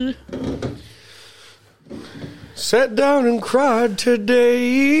Sat down and cried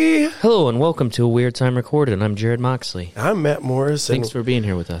today. Hello and welcome to A Weird Time Recorded. I'm Jared Moxley. I'm Matt Morris. Thanks for being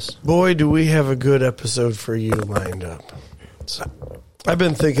here with us. Boy, do we have a good episode for you lined up. I've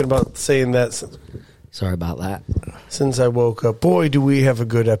been thinking about saying that Sorry about that. since I woke up. Boy, do we have a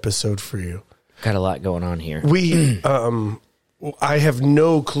good episode for you. Got a lot going on here. I have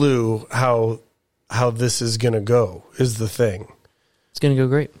no clue how this is going to go, is the thing. It's going to go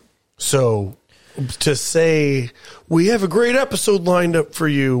great. So to say we have a great episode lined up for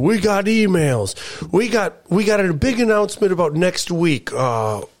you, we got emails, we got a big announcement about next week.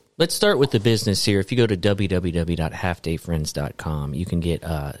 Let's start with the business here. If you go to www.halfdayfriends.com, you can get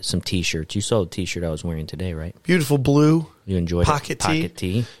some T-shirts. You saw the T-shirt I was wearing today, right? Beautiful blue. You enjoyed pocket it? Pocket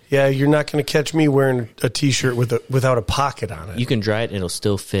tee. Yeah, you're not going to catch me wearing a T-shirt without a pocket on it. You can dry it and it'll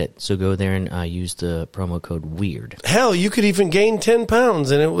still fit. So go there and use the promo code WEIRD. Hell, you could even gain 10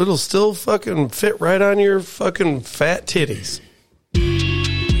 pounds and it'll still fucking fit right on your fucking fat titties.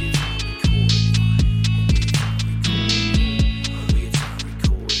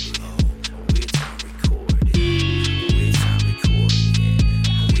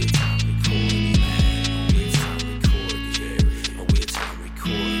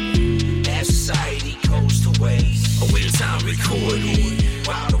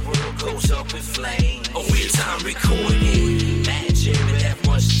 While the world goes up in flames, a weird time recorded. Matt and Jared have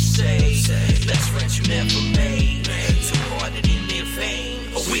much to say. Best friends you never made. Two-hearted in their vein.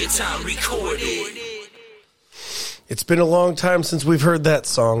 A weird time recorded. It's been a long time since we've heard that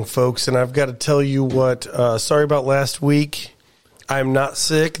song, folks, and I've got to tell you what. Sorry about last week. I'm not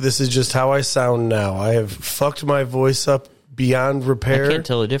sick. This is just how I sound now. I have fucked my voice up beyond repair. I can't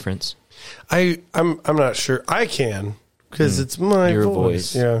tell the difference. I'm not sure. I can. Because it's my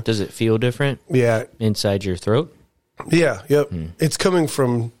voice. Yeah. Does it feel different? Yeah. Inside your throat? Yeah. Yep. It's coming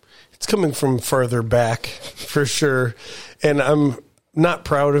from further back for sure. And I'm not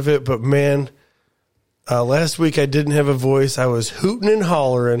proud of it, but man, last week I didn't have a voice. I was hooting and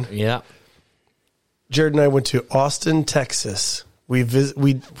hollering. Yeah. Jared and I went to Austin, Texas. We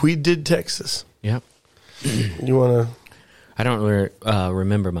did Texas. Yep. You want to? I don't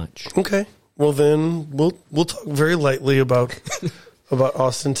remember much. Okay. Well, then we'll talk very lightly about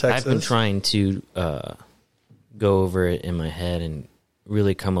Austin, Texas. I've been trying to go over it in my head and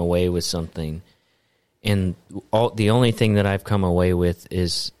really come away with something. And the only thing that I've come away with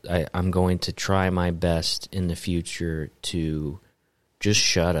is I'm going to try my best in the future to just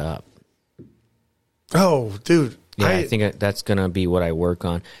shut up. Oh, dude. Yeah, I think that's going to be what I work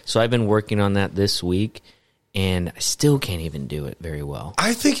on. So I've been working on that this week. And I still can't even do it very well.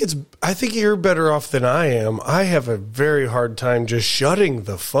 I think you're better off than I am. I have a very hard time just shutting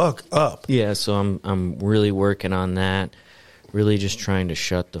the fuck up. Yeah, so I'm really working on that. Really just trying to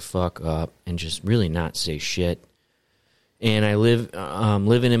shut the fuck up and just really not say shit. And I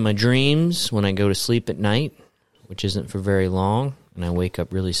living in my dreams when I go to sleep at night, which isn't for very long. And I wake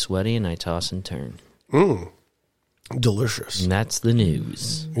up really sweaty and I toss and turn. Delicious. And that's the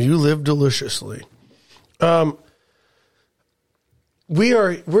news. You live deliciously.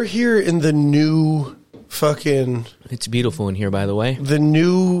 We're here in the new fucking... It's beautiful in here, by the way. The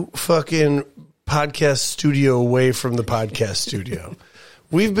new fucking podcast studio away from the podcast studio.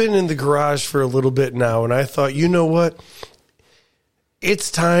 We've been in the garage for a little bit now, and I thought, you know what? It's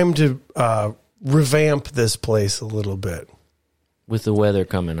time to revamp this place a little bit. With the weather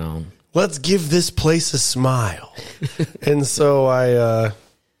coming on. Let's give this place a smile. And so I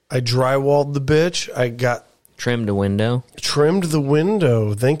drywalled the bitch. I got... Trimmed the window. Trimmed the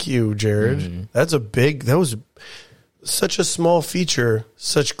window. Thank you, Jared. Mm-hmm. That was such a small feature,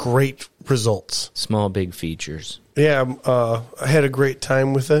 such great results. Small, big features. Yeah, I had a great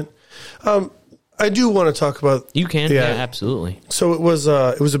time with it. I do want to talk about... You can, yeah absolutely. So it was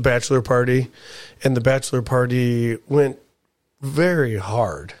a bachelor party, and the bachelor party went very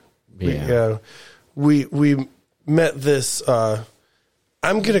hard. Yeah. We met this...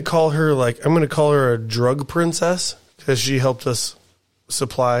 I'm gonna call her a drug princess because she helped us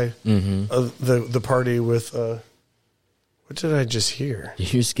supply the party with. What did I just hear?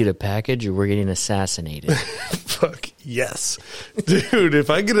 Did you just get a package, or we're getting assassinated? Fuck yes, dude!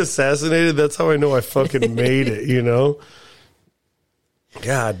 If I get assassinated, that's how I know I fucking made it. You know.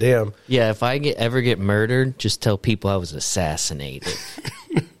 God damn. Yeah, if I ever get murdered, just tell people I was assassinated.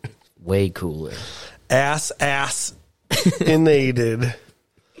 Way cooler. Ass inated.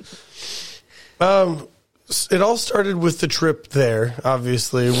 It all started with the trip there.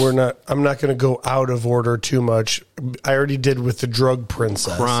 Obviously, I'm not going to go out of order too much. I already did with the drug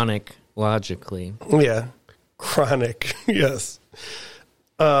princess. Chronic, logically. Yeah. Chronic. Yes.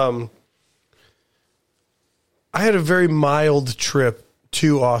 I had a very mild trip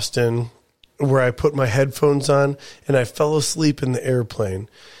to Austin where I put my headphones on and I fell asleep in the airplane.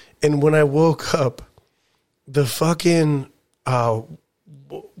 And when I woke up, the fucking,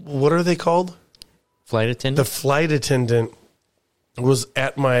 what are they called? Flight attendant? The flight attendant was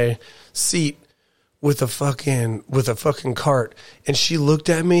at my seat with a fucking cart. And she looked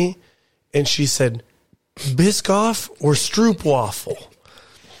at me and she said, Biscoff or Stroopwafel?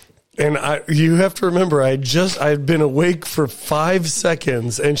 And you have to remember, I'd been awake for 5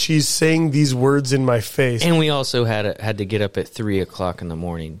 seconds, and she's saying these words in my face. And we also had to get up at 3:00 in the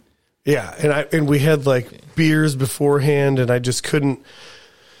morning. Yeah, and we had like beers beforehand, and I just couldn't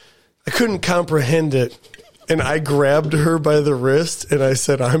comprehend it. And I grabbed her by the wrist, and I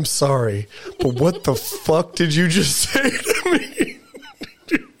said, "I'm sorry, but what the fuck did you just say to me?"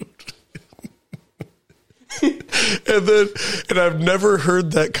 And I've never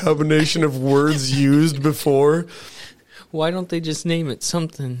heard that combination of words used before. Why don't they just name it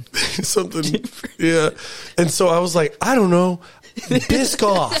something? Something different. Yeah. And so I was like, I don't know,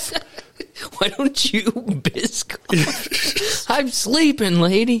 Biscoff. Why don't you Biscoff? I'm sleeping,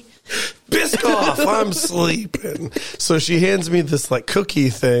 lady. Biscoff, I'm sleeping. So she hands me this like cookie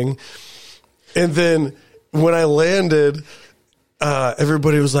thing. And then when I landed,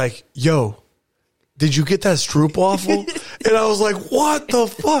 everybody was like, yo, did you get that Stroopwafel? And I was like, what the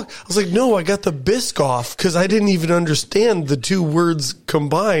fuck? I was like, no, I got the Biscoff because I didn't even understand the two words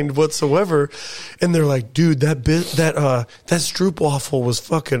combined whatsoever. And they're like, dude, that Stroopwafel was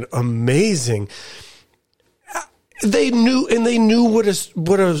fucking amazing. They knew what a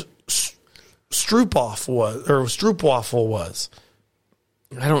Stroopwafel was, or Stroopwafel was.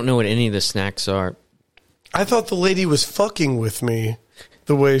 I don't know what any of the snacks are. I thought the lady was fucking with me.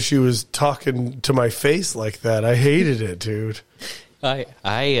 The way she was talking to my face like that, I hated it, dude.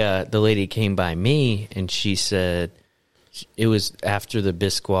 The lady came by me and she said it was after the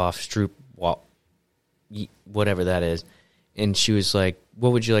Biscoff Stroop, whatever that is, and she was like,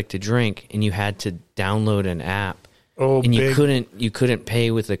 "What would you like to drink?" And you had to download an app, and you couldn't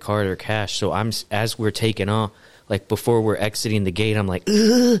pay with a card or cash. So as we're taking off, like before we're exiting the gate, I'm like,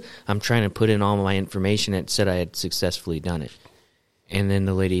 ugh! I'm trying to put in all my information. It said I had successfully done it. And then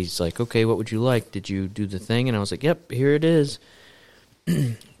the lady's like, okay, what would you like? Did you do the thing? And I was like, yep, here it is.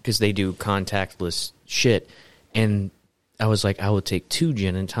 Because they do contactless shit. And I was like, I will take 2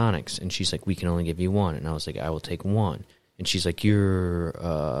 gin and tonics. And she's like, we can only give you 1. And I was like, I will take 1. And she's like,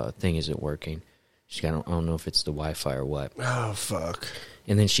 your thing isn't working. She's like, I don't know if it's the Wi-Fi or what. Oh, fuck.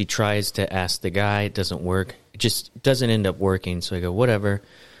 And then she tries to ask the guy. It doesn't work. It just doesn't end up working. So I go, whatever.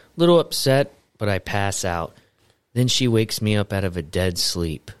 Little upset, but I pass out. Then she wakes me up out of a dead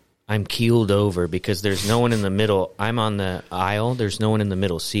sleep. I'm keeled over because there's no one in the middle. I'm on the aisle. There's no one in the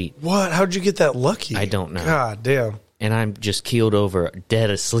middle seat. What? How'd you get that lucky? I don't know. God damn. And I'm just keeled over, dead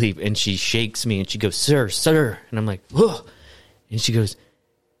asleep. And she shakes me and she goes, sir. And I'm like, whoa. And she goes,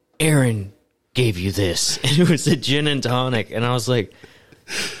 Aaron gave you this. And it was a gin and tonic. And I was like,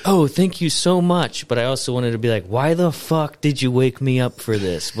 oh, thank you so much. But I also wanted to be like, why the fuck did you wake me up for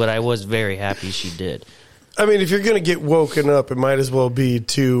this? But I was very happy she did. I mean, if you're going to get woken up, it might as well be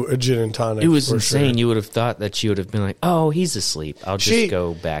to a gin and tonic. It was insane. Sure. You would have thought that she would have been like, oh, he's asleep. I'll just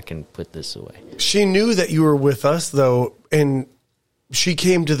go back and put this away. She knew that you were with us, though, and she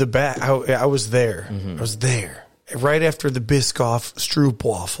came to the back. I was there. Mm-hmm. I was there. Right after the Biscoff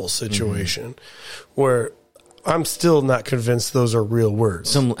Stroopwafel situation, where I'm still not convinced those are real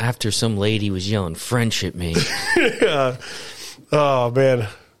words. After some lady was yelling French at me. Yeah. Oh, man.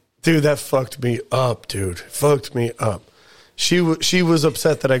 Dude, that fucked me up, dude. Fucked me up. She was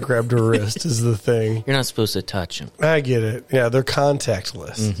upset that I grabbed her wrist is the thing. You're not supposed to touch them. I get it. Yeah, they're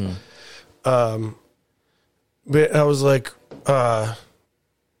contactless. Mm-hmm. But I was like,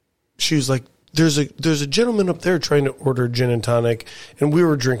 she was like, there's a gentleman up there trying to order gin and tonic, and we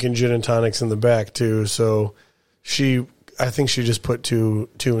were drinking gin and tonics in the back too. So I think she just put two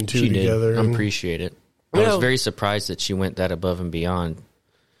and two together. I appreciate it. I was very surprised that she went that above and beyond.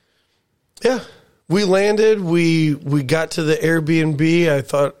 Yeah, we landed. We got to the Airbnb. I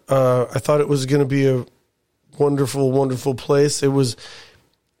thought it was going to be a wonderful, wonderful place.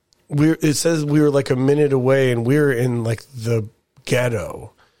 It says we were like a minute away, and we were in like the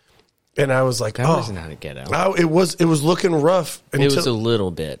ghetto. And I was like, that was not a ghetto. It was looking rough. It was a little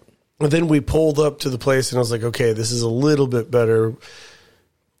bit. And then we pulled up to the place, and I was like, okay, this is a little bit better.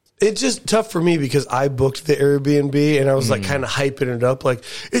 It's just tough for me because I booked the Airbnb and I was like kind of hyping it up. Like,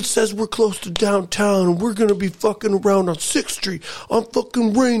 it says we're close to downtown and we're going to be fucking around on 6th Street, on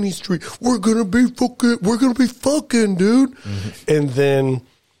fucking Rainy Street. We're going to be fucking, dude. Mm-hmm. And then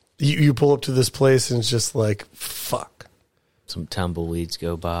You pull up to this place and it's just like, fuck. Some tumbleweeds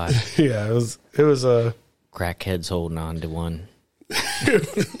go by. Yeah, it was a Crackhead's holding on to one.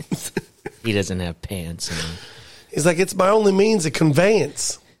 He doesn't have pants. He's like, it's my only means of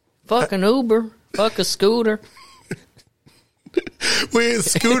conveyance. Fuck an Uber. Fuck a scooter. Wait,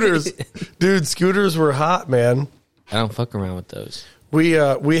 scooters. Dude, scooters were hot, man. I don't fuck around with those. We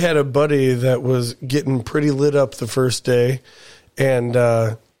had a buddy that was getting pretty lit up the first day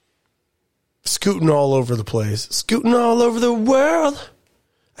and scooting all over the place. Scooting all over the world.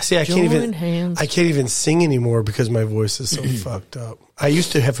 See, I can't even sing anymore because my voice is so fucked up. I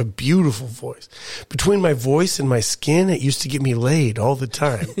used to have a beautiful voice. Between my voice and my skin, it used to get me laid all the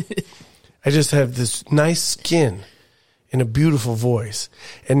time. I just have this nice skin and a beautiful voice.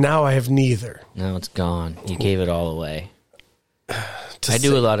 And now I have neither. Now it's gone. You gave it all away. I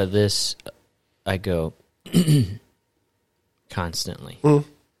do a lot of this. I go constantly.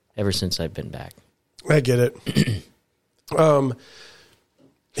 Ever since I've been back. I get it.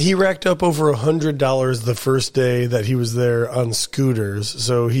 He racked up over $100 the first day that he was there on scooters.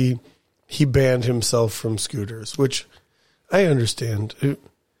 So he banned himself from scooters, which I understand.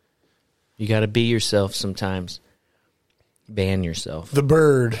 You got to be yourself sometimes. Ban yourself. The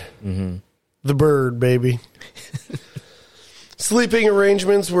bird. Mm-hmm. The bird, baby. Sleeping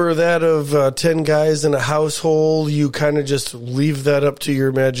arrangements were that of 10 guys in a household. You kind of just leave that up to your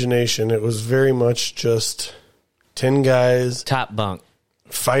imagination. It was very much just 10 guys. Top bunk.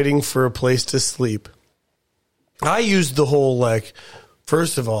 Fighting for a place to sleep. I used the whole, like,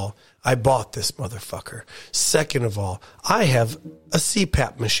 first of all, I bought this motherfucker. Second of all, I have a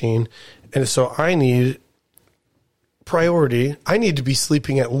CPAP machine, and so I need priority. I need to be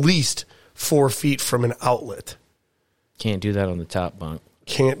sleeping at least 4 feet from an outlet. Can't do that on the top bunk.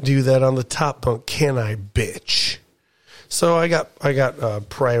 Can't do that on the top bunk, can I, bitch? So I got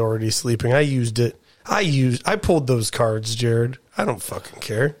priority sleeping. I used it. I pulled those cards, Jared. I don't fucking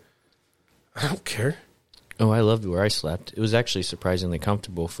care. I don't care. Oh, I loved where I slept. It was actually surprisingly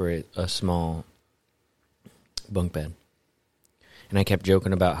comfortable for a small bunk bed. And I kept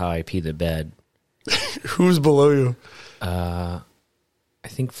joking about how I pee the bed. Who's below you? I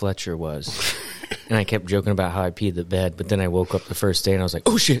think Fletcher was. And I kept joking about how I peed the bed, but then I woke up the first day and I was like,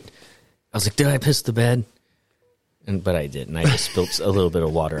 oh shit. I was like, did I piss the bed? But I didn't. I just spilled a little bit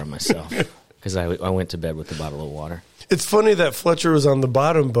of water on myself because I went to bed with a bottle of water. It's funny that Fletcher was on the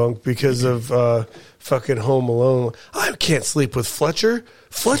bottom bunk because of fucking Home Alone. I can't sleep with Fletcher.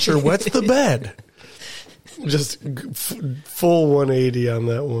 Fletcher wets the bed. Just full 180 on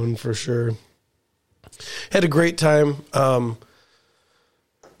that one for sure. Had a great time.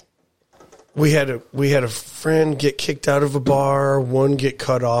 We had a friend get kicked out of a bar. One get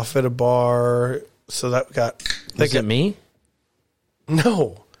cut off at a bar. So that got. Was it me?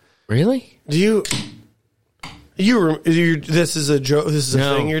 No. Really? Do you? This is a joke. This is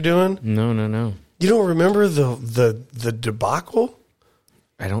a thing you're doing. No. You don't remember the debacle?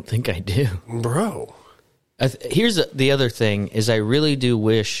 I don't think I do, bro. Here's the other thing: is I really do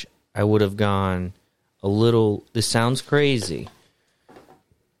wish I would have gone a little. This sounds crazy,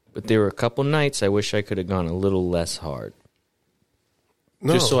 but there were a couple nights I wish I could have gone a little less hard,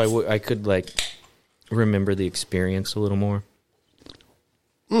 just so I could like remember the experience a little more.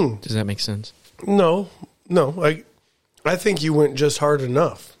 Does that make sense? No. I think you went just hard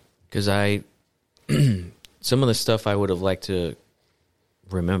enough. Because some of the stuff I would have liked to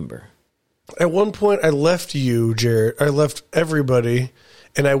remember. At one point, I left you, Jared. I left everybody,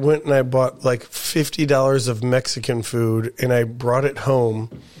 and I went and I bought like $50 of Mexican food, and I brought it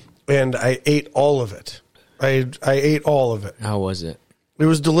home, and I ate all of it. I ate all of it. How was it? It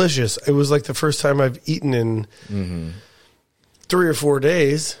was delicious. It was like the first time I've eaten in 3 or 4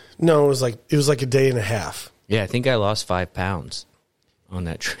 days. No, it was like a day and a half. Yeah, I think I lost 5 pounds on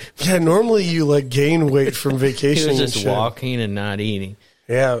that trip. Yeah, normally you like gain weight from vacation. It was just walking and not eating.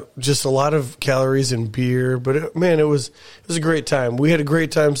 Yeah, just a lot of calories and beer. But it was a great time. We had a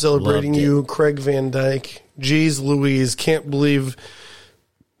great time celebrating you, Craig Van Dyke. Geez Louise, can't believe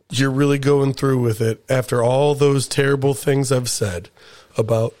you're really going through with it after all those terrible things I've said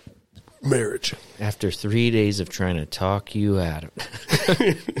about marriage. After 3 days of trying to talk you out of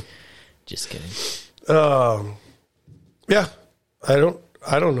it. Just kidding. Yeah, I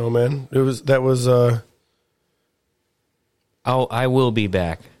don't know, man. I will be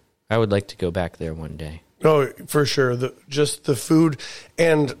back. I would like to go back there one day. Oh, for sure. Just the food,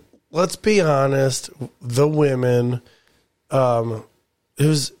 and let's be honest, the women. It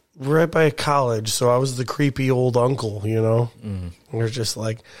was right by a college, so I was the creepy old uncle, you know. They're just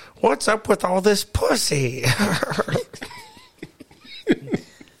like, "What's up with all this pussy?"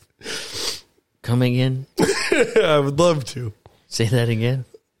 Come again? I would love to. Say that again.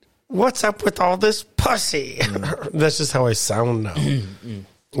 What's up with all this pussy? That's just how I sound now.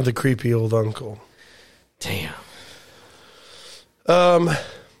 The creepy old uncle. Damn.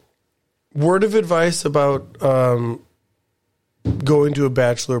 Word of advice about going to a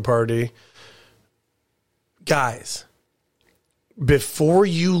bachelor party. Guys, before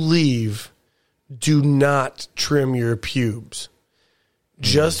you leave, do not trim your pubes.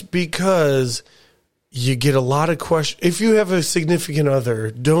 Just because you get a lot of questions. If you have a significant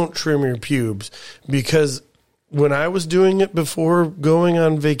other, don't trim your pubes. Because when I was doing it before going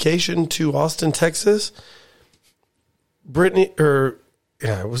on vacation to Austin, Texas, Brittany,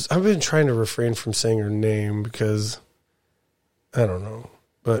 I've been trying to refrain from saying her name because I don't know,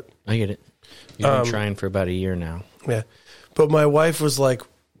 but I get it. You've been trying for about a year now. Yeah, but my wife was like,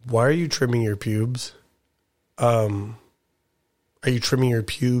 "Why are you trimming your pubes? Are you trimming your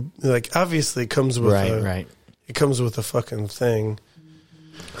pube?" Like, obviously, it comes with right. It comes with a fucking thing.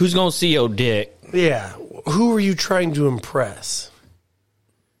 Who's gonna see your dick? Yeah, who are you trying to impress?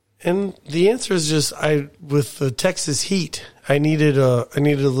 And the answer is just with the Texas heat, I needed a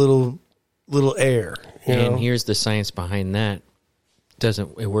little air. And here's the science behind that.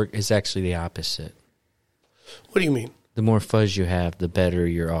 Doesn't it work? It's actually the opposite. What do you mean? The more fuzz you have, the better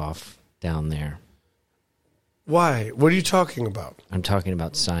you're off down there. Why? What are you talking about? I'm talking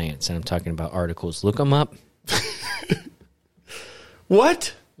about science, and I'm talking about articles. Look them up.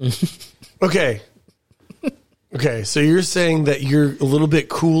 What? Okay. Okay, so you're saying that you're a little bit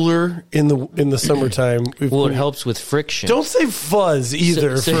cooler in the summertime. Well, it helps with friction. Don't say fuzz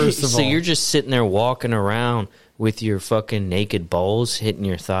either, first of all. So you're just sitting there walking around with your fucking naked balls hitting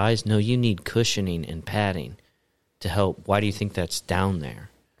your thighs? No, you need cushioning and padding to help. Why do you think that's down there?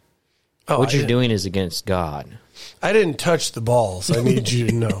 What you're doing is against God. I didn't touch the balls, I need you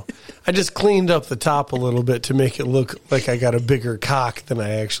to know. I just cleaned up the top a little bit to make it look like I got a bigger cock than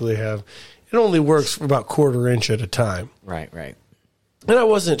I actually have. It only works for about 1/4 inch at a time. Right. And I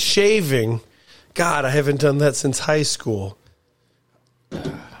wasn't shaving. God, I haven't done that since high school.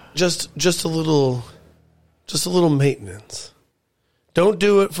 Just a little maintenance. Don't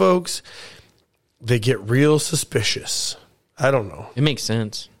do it, folks. They get real suspicious. I don't know. It makes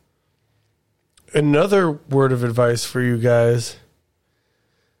sense. Another word of advice for you guys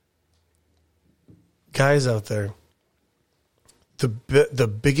out there. The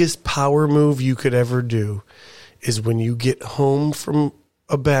biggest power move you could ever do is when you get home from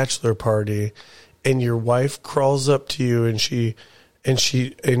a bachelor party and your wife crawls up to you and she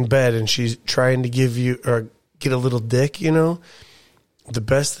in bed and she's trying to give you or get a little dick, the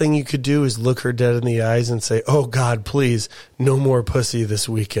best thing you could do is look her dead in the eyes and say, "Oh God, please, no more pussy this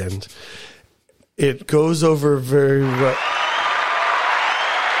weekend." It goes over very well.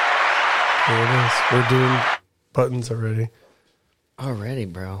 There it is. We're doing buttons already. Already,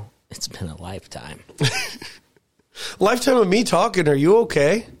 bro. It's been a lifetime. Lifetime of me talking. Are you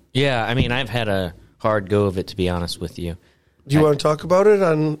okay? Yeah, I mean, I've had a hard go of it, to be honest with you. Do you want to talk about it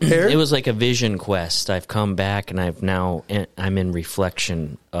on air? It was like a vision quest. I've come back, and I'm in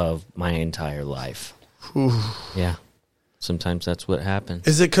reflection of my entire life. Ooh. Yeah. Sometimes that's what happens.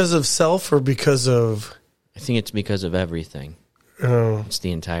 Is it because of self or because of... I think it's because of everything. Oh. It's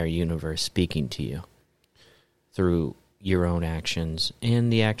the entire universe speaking to you through your own actions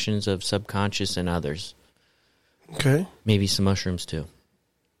and the actions of subconscious and others. Okay. Maybe some mushrooms too.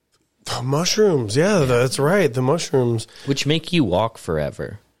 The mushrooms, yeah, that's right. The mushrooms. Which make you walk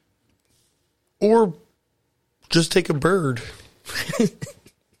forever. Or just take a bird.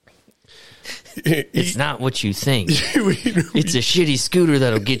 It's not what you think. It's a shitty scooter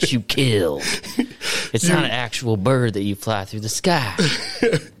that'll get you killed. It's not an actual bird that you fly through the sky.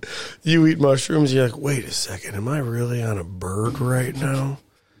 You eat mushrooms, you're like, wait a second, am I really on a bird right now?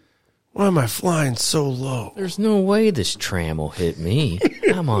 Why am I flying so low? There's no way this tram will hit me.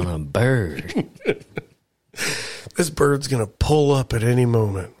 I'm on a bird. This bird's going to pull up at any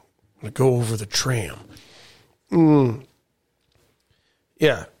moment. I'm going to go over the tram.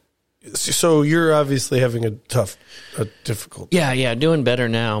 Yeah. So you're obviously having a difficult. Yeah, doing better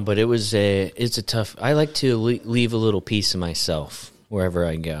now, but it's a tough. I like to leave a little piece of myself wherever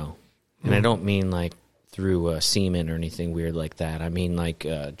I go, and I don't mean like through semen or anything weird like that. I mean like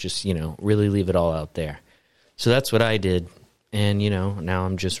just really leave it all out there. So that's what I did, and now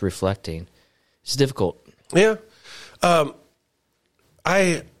I'm just reflecting. It's difficult. Yeah, I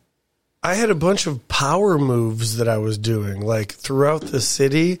had a bunch of power moves that I was doing like throughout the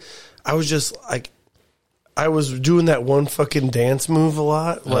city. I was just like, I was doing that one fucking dance move a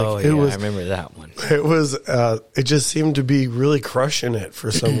lot. Like, I remember that one. It was, it just seemed to be really crushing it for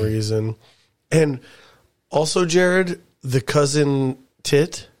some reason. And also, Jared, the cousin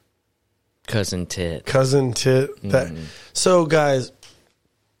tit. Cousin tit. That. So, guys,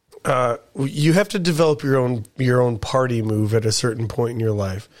 you have to develop your own party move at a certain point in your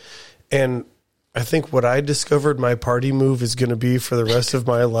life. And I think what I discovered my party move is going to be for the rest of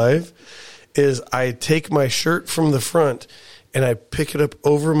my life is I take my shirt from the front and I pick it up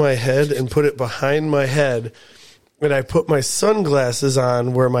over my head and put it behind my head, and I put my sunglasses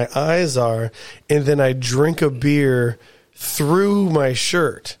on where my eyes are, and then I drink a beer through my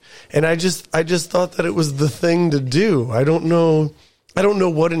shirt. And I just thought that it was the thing to do. I don't know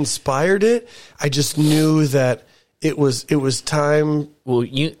what inspired it. I just knew that it was time. Well,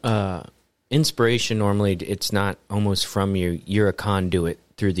 inspiration normally it's not almost from you. You're a conduit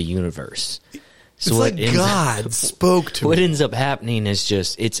through the universe. So it's like God spoke to me. What ends up happening is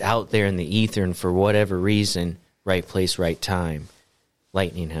just it's out there in the ether, and for whatever reason, right place, right time,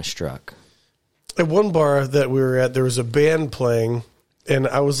 lightning has struck. At one bar that we were at, there was a band playing, and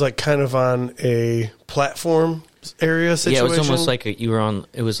I was like kind of on a platform area situation. Yeah, it was almost like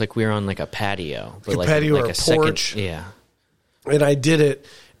it was like we were on like a patio, but like a patio or a porch. Second, yeah. And I did it,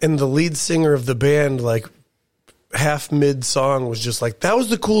 and the lead singer of the band, like half mid song, was just like, "That was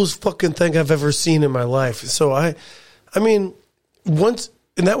the coolest fucking thing I've ever seen in my life." So I mean, once,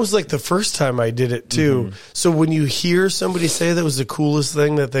 and that was like the first time I did it too. Mm-hmm. So when you hear somebody say that was the coolest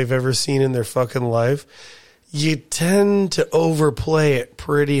thing that they've ever seen in their fucking life, you tend to overplay it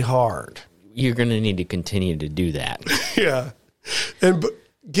pretty hard. You're going to need to continue to do that. Yeah. And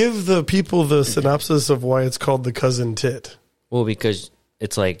give the people the synopsis of why it's called the cousin tit. Well, because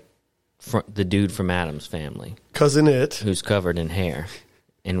it's like the dude from Addams Family. Cousin It. Who's covered in hair.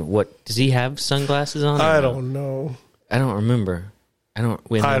 And what, does he have sunglasses on? I don't know. I don't remember.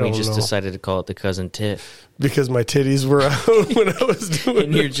 We just decided to call it the cousin tit. Because my titties were out when I was doing it.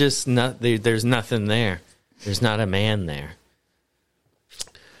 And you're just not, there's nothing there. There's not a man there.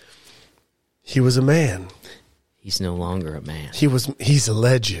 He was a man. He's no longer a man. He's a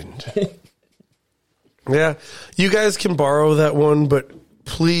legend. Yeah. You guys can borrow that one, but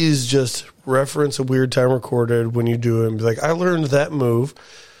please just reference A Weird Time Recorded when you do it and be like, I learned that move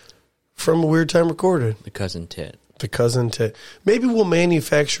from A Weird Time Recorded. The cousin tit. The cousin tit. Maybe we'll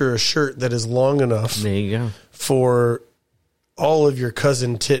manufacture a shirt that is long enough. There you go. For all of your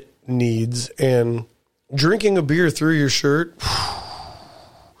cousin tit needs, and drinking a beer through your shirt,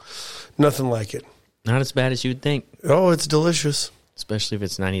 nothing like it. Not as bad as you'd think. Oh, it's delicious. Especially if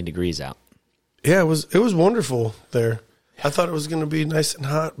it's 90 degrees out. Yeah, it was wonderful there. I thought it was going to be nice and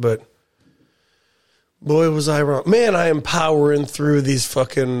hot, but boy, was I wrong. Man, I am powering through these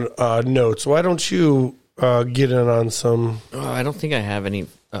fucking notes. Why don't you get in on some? I don't think I have any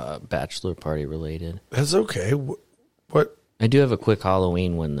bachelor party related. That's okay. What? I do have a quick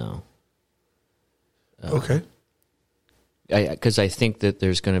Halloween one, though. Okay. Because I think that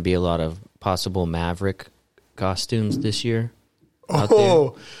there's going to be a lot of possible Maverick costumes this year.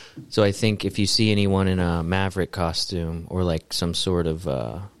 Oh. There. So I think if you see anyone in a Maverick costume or like some sort of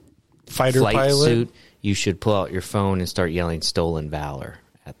fighter flight pilot suit, you should pull out your phone and start yelling "Stolen Valor"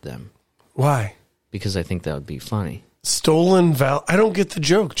 at them. Why? Because I think that would be funny. Stolen Valor? I don't get the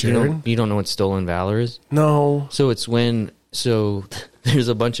joke, Jared. You don't know what Stolen Valor is? No. So it's when... So there's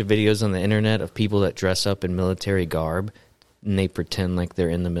a bunch of videos on the internet of people that dress up in military garb, and they pretend like they're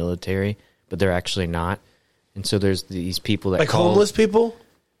in the military, but they're actually not. And so there's these people that like homeless people?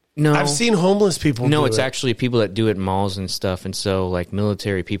 No. I've seen homeless people do it's actually people that do it in malls and stuff. And so like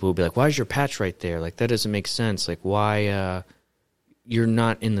military people will be like, why is your patch right there? Like that doesn't make sense. Like why you're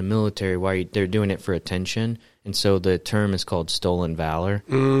not in the military? Why they're doing it for attention? And so the term is called Stolen Valor.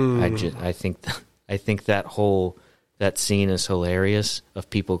 I think that scene is hilarious of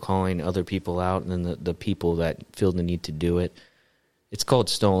people calling other people out, and then the people that feel the need to do it. It's called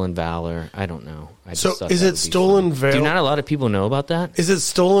Stolen Valor. I don't know. So is it Stolen Valor? Do not a lot of people know about that? Is it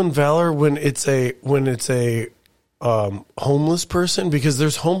Stolen Valor when it's a homeless person? Because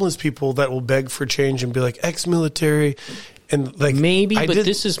there's homeless people that will beg for change and be like ex-military, and like maybe,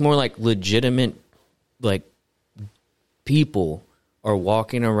 this is more like legitimate, like people are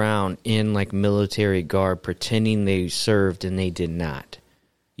walking around in like military garb pretending they served and they did not.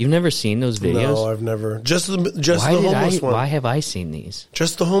 You've never seen those videos? No, I've never. Just the homeless one. Why have I seen these?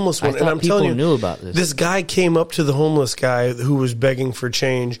 Just the homeless one. I thought people knew about this. This guy came up to the homeless guy who was begging for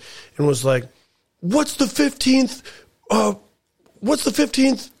change and was like, "What's the 15th? What's the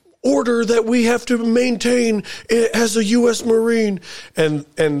 15th order that we have to maintain as a U.S. Marine?" And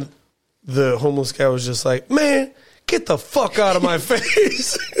the homeless guy was just like, "Man, get the fuck out of my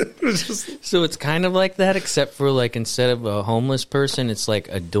face. So it's kind of like that, except for like instead of a homeless person, it's like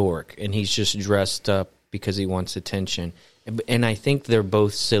a dork, and he's just dressed up because he wants attention. And I think they're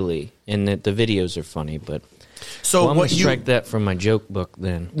both silly, and that the videos are funny. But so I'm going to strike that from my joke book.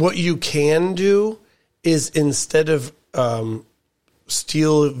 Then what you can do is instead of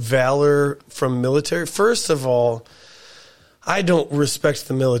steal valor from military. First of all, I don't respect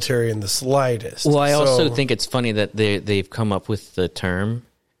the military in the slightest. Well, I also think it's funny that they've come up with the term,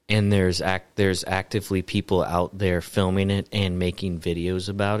 and there's actively people out there filming it and making videos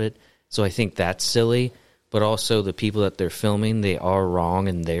about it. So I think that's silly. But also the people that they're filming, they are wrong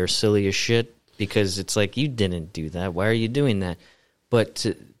and they're silly as shit, because it's like, you didn't do that. Why are you doing that? But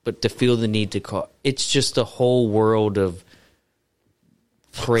to feel the need to call, it's just a whole world of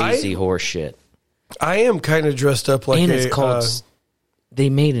crazy horse shit. I am kind of dressed up like and it's called. They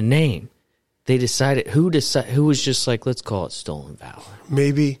made a name. They decided who was just like, let's call it Stolen Valor.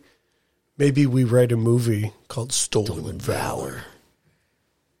 Maybe we write a movie called Stolen Valor.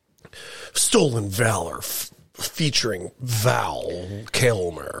 Stolen Valor, featuring Val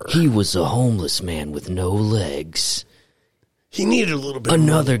Kilmer. He was a homeless man with no legs. He needed a little bit.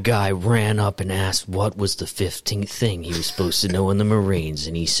 Another guy ran up and asked what was the 15th thing he was supposed to know in the Marines,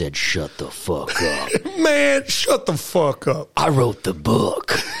 and he said, "Shut the fuck up." Man, shut the fuck up. I wrote the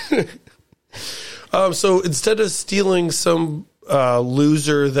book. So instead of stealing some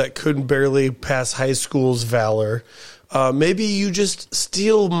loser that couldn't barely pass high school's valor, maybe you just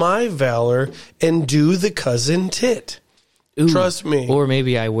steal my valor and do the cousin tit. Ooh, trust me. Or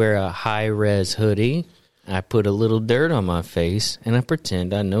maybe I wear a high-res hoodie, I put a little dirt on my face, and I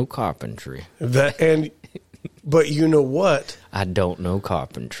pretend I know carpentry. But you know what? I don't know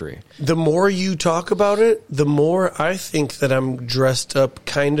carpentry. The more you talk about it, the more I think that I'm dressed up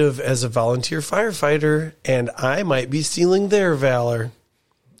kind of as a volunteer firefighter, and I might be stealing their valor.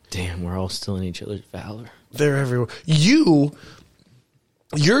 Damn, we're all stealing each other's valor. They're everywhere. You're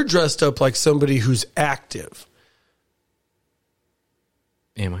dressed up like somebody who's active.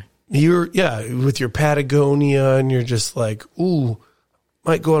 Am I? You're, with your Patagonia, and you're just like, ooh,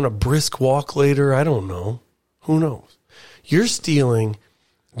 might go on a brisk walk later. I don't know. Who knows? You're stealing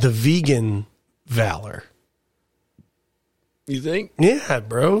the vegan valor. You think? Yeah,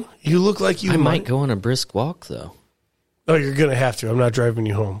 bro. You look like you might go on a brisk walk, though. Oh, you're going to have to. I'm not driving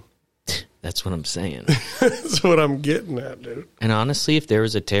you home. That's what I'm saying. That's what I'm getting at, dude. And honestly, if there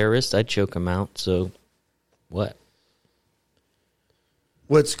was a terrorist, I'd choke him out. So, what?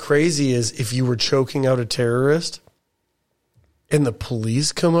 What's crazy is if you were choking out a terrorist and the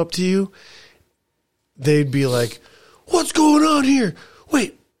police come up to you, they'd be like, "What's going on here?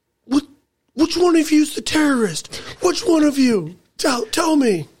 Wait, which one of you's the terrorist? Which one of you? Tell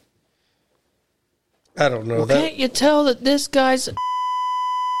me." I don't know. Can't you tell that this guy's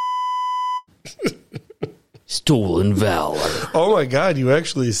Stolen Valor? Oh my God, you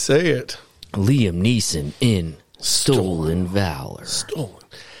actually say it. Liam Neeson in Stolen Valor. Stolen.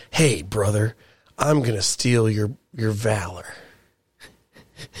 Hey, brother, I'm going to steal your valor.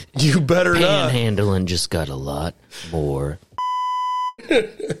 You better not. Panhandling just got a lot more.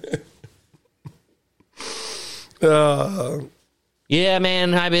 Yeah,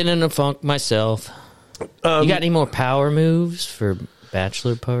 man, I've been in a funk myself. You got any more power moves for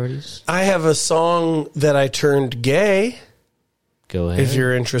bachelor parties? I have a song that I turned gay. Go ahead. If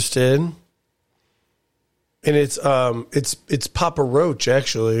you're interested. And it's Papa Roach,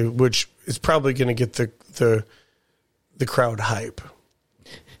 actually, which is probably going to get the crowd hype.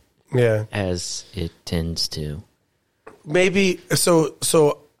 Yeah, as it tends to. Maybe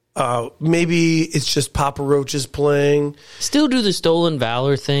maybe it's just Papa Roach is playing. Still do the Stolen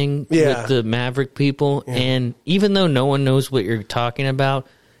Valor thing with the Maverick people, and even though no one knows what you're talking about,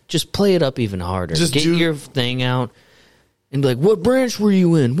 just play it up even harder. Just get your thing out. And be like, what branch were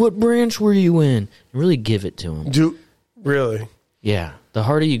you in? What branch were you in? And really give it to them. Really? Yeah. The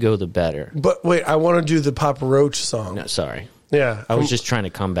harder you go, the better. But wait, I want to do the Papa Roach song. No, sorry. Yeah. I was just trying to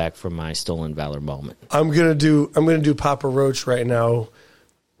come back from my Stolen Valor moment. I'm gonna do Papa Roach right now.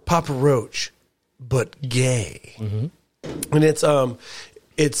 Papa Roach, but gay. Mm-hmm. And it's how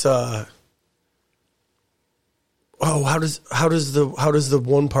does the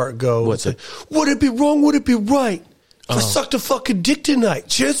one part go? What's it? Would it be wrong? Would it be right? If I sucked a fucking dick tonight,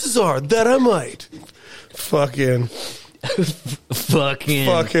 chances are that I might. Fucking. I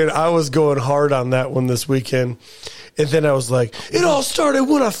was going hard on that one this weekend. And then I was like, it all started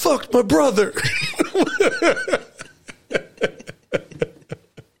when I fucked my brother.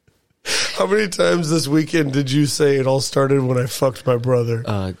 How many times this weekend did you say it all started when I fucked my brother?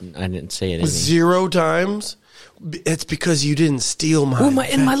 I didn't say it. 0 times. it's because you didn't steal mine. Am I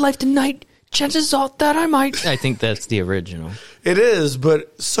in my life tonight? Chances are that I might. I think that's the original. It is,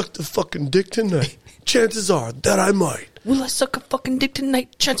 but suck the fucking dick tonight. Chances are that I might. Will I suck a fucking dick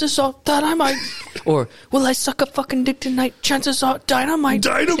tonight? Chances are that I might. Or, will I suck a fucking dick tonight? Chances are dynamite.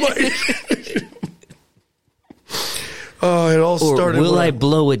 Dynamite. Oh, it all started. Or will I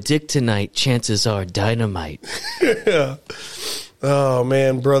blow a dick tonight? Chances are dynamite. Yeah. Oh,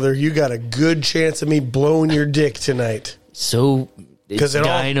 man, brother, you got a good chance of me blowing your dick tonight. So, it's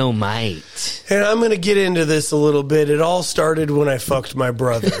dynamite. And I'm going to get into this a little bit. It all started when I fucked my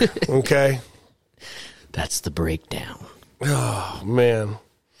brother, okay? That's the breakdown. Oh, man.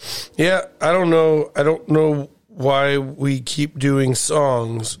 Yeah, I don't know why we keep doing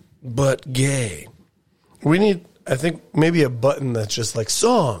songs, but gay. We need, I think, maybe a button that's just like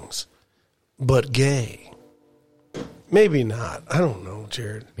songs, but gay. Maybe not. I don't know,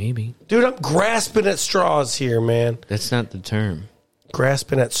 Jared. Maybe. Dude, I'm grasping at straws here, man. That's not the term.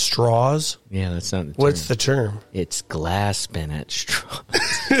 Grasping at straws? Yeah, that's not the term. What's the term? It's glasping at straws.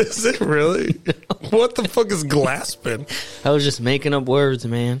 Is it really? What the fuck is glasping? I was just making up words,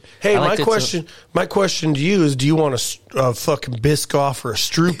 man. Hey, my question to you is, do you want a fucking Biscoff or a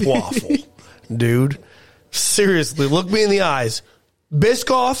Stroopwafel? Dude, seriously, look me in the eyes.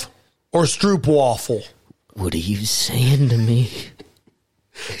 Biscoff or Stroopwafel? What are you saying to me?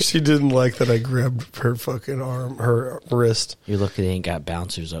 She didn't like that I grabbed her fucking arm, her wrist. You're lucky they ain't got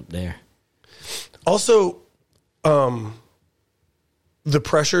bouncers up there. Also, the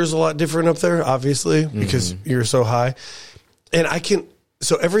pressure is a lot different up there, obviously, because you're so high. And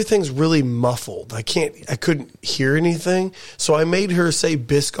so everything's really muffled. I couldn't hear anything. So I made her say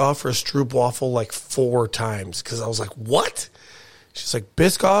Biscoff or Stroopwafel like 4 times because I was like, what? She's like,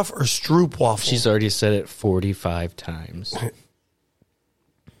 Biscoff or Stroopwafel? She's already said it 45 times.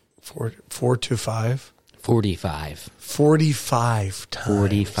 4 to 5? 45. 45 times.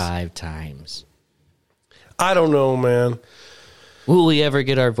 45 times. I don't know, man. Will we ever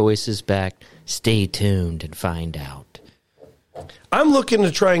get our voices back? Stay tuned and find out. I'm looking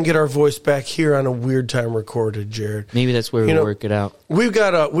to try and get our voice back here on a Weird Time Recorded, Jared. Maybe that's where we work it out. We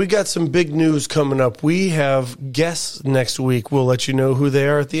got some big news coming up. We have guests next week. We'll let you know who they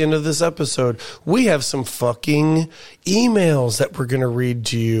are at the end of this episode. We have some fucking emails that we're going to read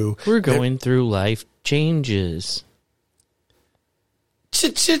to you. We're going through life changes.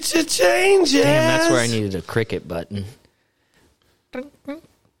 Changes. Damn, that's where I needed a cricket button.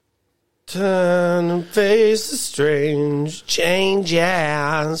 Turn and face the strange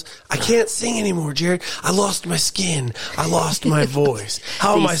changes. I can't sing anymore, Jared. I lost my skin. I lost my voice.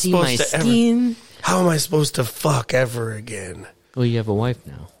 How am I supposed to fuck ever again? Well, you have a wife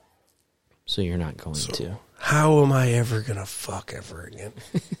now, so you're not going to. How am I ever gonna fuck ever again?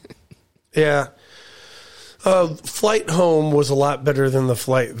 Yeah. Flight home was a lot better than the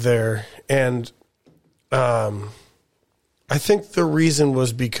flight there, and I think the reason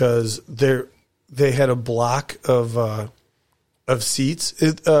was because they had a block of seats.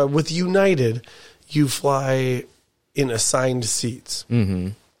 With United, you fly in assigned seats. Mm-hmm.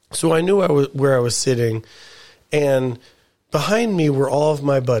 So I knew where I was sitting, and behind me were all of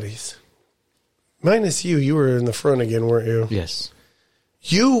my buddies. Minus you. You were in the front again, weren't you? Yes.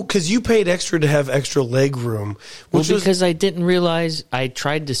 Because you paid extra to have extra leg room. Because I didn't realize I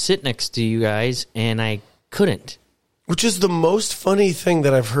tried to sit next to you guys, and I couldn't. Which is the most funny thing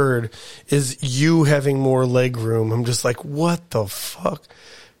that I've heard is you having more leg room. I'm just like, what the fuck?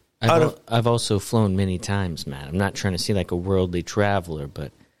 I've also flown many times, Matt. I'm not trying to seem like a worldly traveler,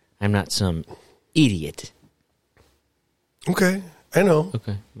 but I'm not some idiot. Okay, I know.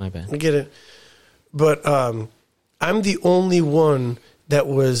 Okay, my bad. I get it. But I'm the only one that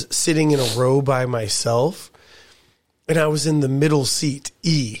was sitting in a row by myself, and I was in the middle seat,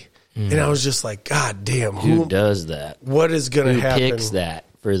 E. And I was just like, God damn. Who does that? What is going to happen? Who picks that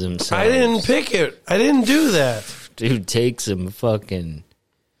for themselves? I didn't pick it. I didn't do that. Dude, take some fucking...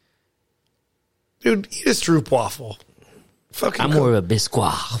 Dude, eat a Stroopwafel. Fucking I'm more of a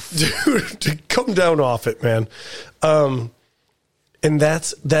Biscoff. Dude, come down off it, man. And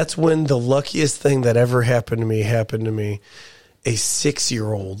that's when the luckiest thing that ever happened to me. A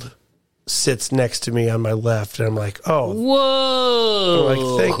 6-year-old sits next to me on my left, and I'm like, oh. Whoa.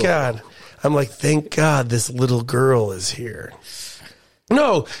 I'm like, thank God this little girl is here.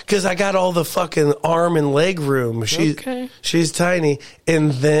 No, because I got all the fucking arm and leg room. She's tiny.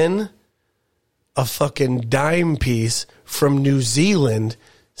 And then a fucking dime piece from New Zealand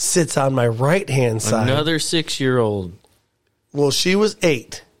sits on my right-hand side. Another 6-year-old. Well, she was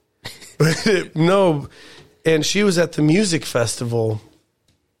 8. No, and she was at the music festival.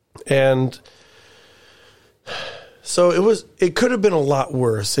 And So it could have been a lot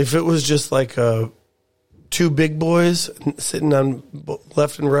worse if it was just like two big boys sitting on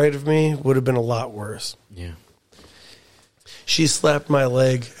left and right of me. Would have been a lot worse. Yeah. She slapped my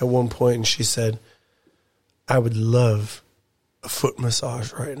leg at one point and she said, "I would love a foot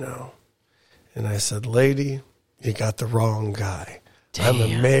massage right now." And I said, "Lady, you got the wrong guy. Damn. I'm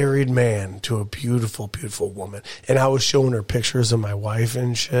a married man to a beautiful, beautiful woman." And I was showing her pictures of my wife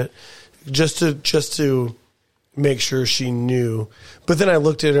and shit just to make sure she knew. But then I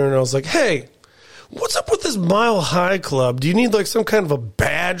looked at her and I was like, "Hey, what's up with this Mile High Club? Do you need like some kind of a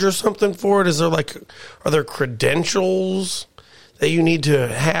badge or something for it? Are there credentials that you need to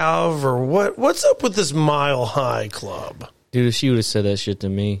have or what? What's up with this Mile High Club?" Dude, if she would have said that shit to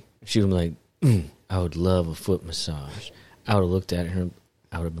me, she would have been like, I would love a foot massage. I would have looked at her.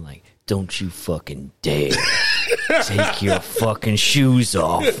 I would have been like, "Don't you fucking dare take your fucking shoes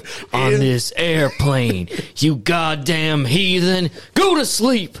off on this airplane, you goddamn heathen. Go to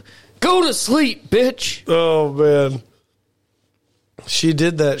sleep. Go to sleep, bitch." Oh, man. She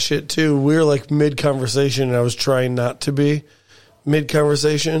did that shit, too. We were, like, mid-conversation, and I was trying not to be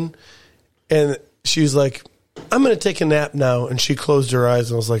mid-conversation. And she was like, "I'm going to take a nap now." And she closed her eyes,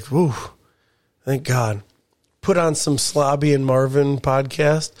 and I was like, "Whew, thank God." Put on some Slobby and Marvin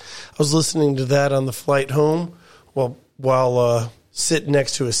podcast. I was listening to that on the flight home while sitting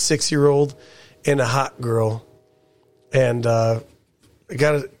next to a 6-year-old and a hot girl. And I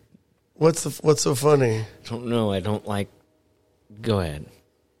got it. What's so funny? I don't know. I don't like. Go ahead.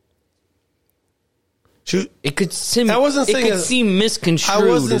 It could seem. I wasn't saying it could seem misconstrued. I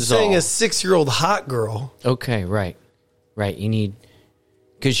wasn't saying all. a 6-year-old hot girl. Okay, right. You need,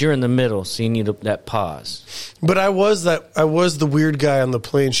 because you're in the middle, so you need that pause. But I was the weird guy on the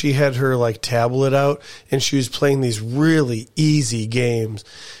plane. She had her like tablet out, and she was playing these really easy games,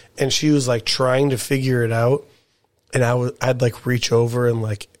 and she was like trying to figure it out, and I'd like reach over and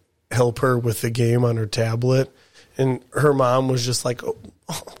like help her with the game on her tablet, and her mom was just like, "Oh,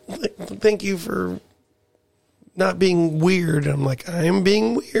 thank you for not being weird." I'm like, "I am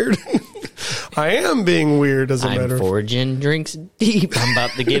being weird." I am being weird, as a matter of fact. 4 gin drinks deep. I'm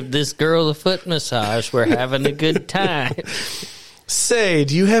about to give this girl a foot massage. We're having a good time. Say,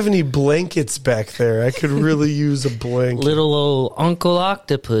 do you have any blankets back there? I could really use a blanket. Little old Uncle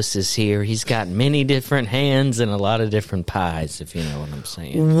Octopus is here. He's got many different hands and a lot of different pies, if you know what I'm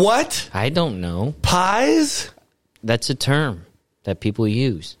saying. What? I don't know. Pies? That's a term that people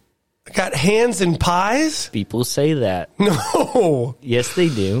use. I got hands and pies? People say that. No. Yes, they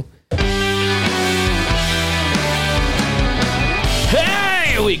do.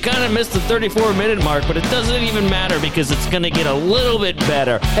 Hey, we kind of missed the 34-minute mark, but it doesn't even matter because it's going to get a little bit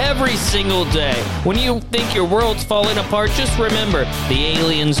better every single day. When you think your world's falling apart, just remember, the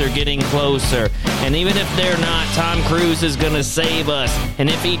aliens are getting closer. And even if they're not, Tom Cruise is going to save us. And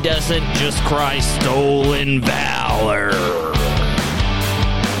if he doesn't, just cry stolen valor.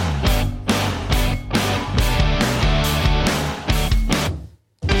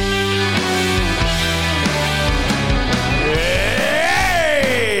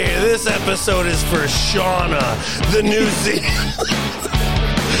 This episode is for Shauna, the New Zealand.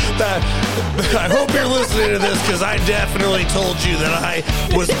 I hope you're listening to this because I definitely told you that I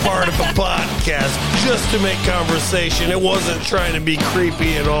was part of a podcast just to make conversation. It wasn't trying to be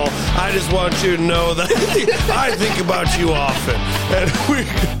creepy at all. I just want you to know that I think about you often. And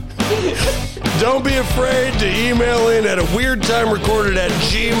don't be afraid to email in at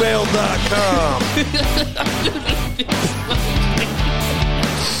aweirdtimerecorded@gmail.com.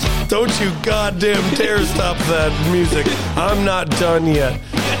 Don't you goddamn dare stop that music. I'm not done yet.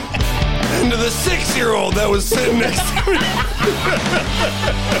 And to the 6-year-old that was sitting next to me.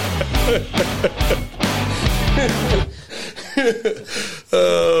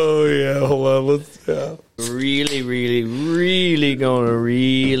 Oh, yeah. Hold on. Let's... Yeah. Really gonna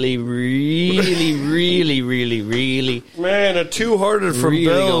really Man, a Two-Hearted from really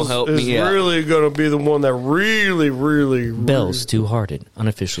Bells help is me out. really going to be the one that really Bells Two-Hearted,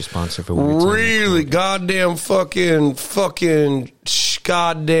 unofficial sponsor for really goddamn fucking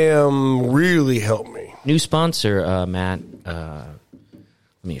goddamn really help me. new sponsor, Matt. Let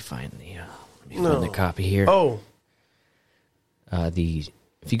me find the copy here. Oh, if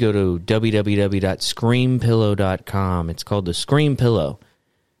you go to www.screampillow.com, it's called the Scream Pillow.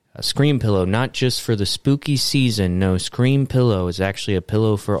 Scream Pillow, not just for the spooky season. No, Scream Pillow is actually a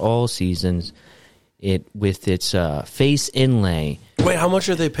pillow for all seasons. It with its face inlay. wait, how much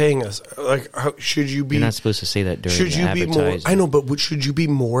are they paying us? Like, should you be? You're not supposed to say that during Should the you be more? advertisement. I know, but should you be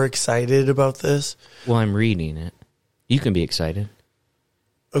more excited about this? Well, I'm reading it. You can be excited.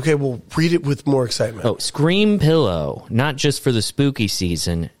 Okay, well, read it with more excitement. Oh, Scream Pillow. Not just for the spooky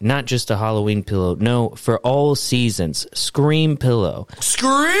season. Not just a Halloween pillow. No, for all seasons. Scream Pillow.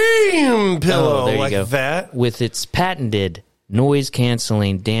 Scream Pillow, there you like go. that. With its patented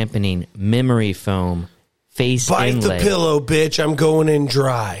noise-canceling, dampening, memory foam, face Bite inlay. the pillow, bitch. I'm going in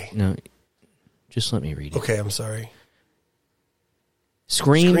dry. No, just let me read it. Okay, I'm sorry.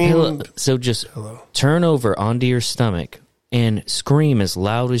 Scream Pillow. So just Pillow. turn over onto your stomach and scream as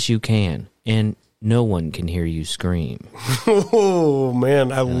loud as you can, and no one can hear you scream. Oh,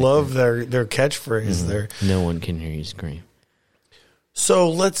 man, I love their catchphrase there. No one can hear you scream. So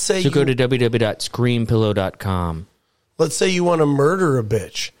let's say So go to www.screampillow.com. let's say you want to murder a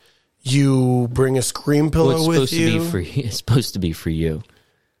bitch. You bring a scream pillow Well, with you. it's supposed to be for you.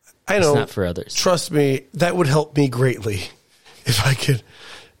 I know. It's not for others. Trust me, that would help me greatly if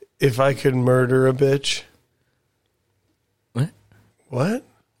I could murder a bitch. What?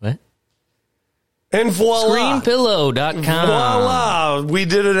 What? And voila. Screampillow.com. Voila. We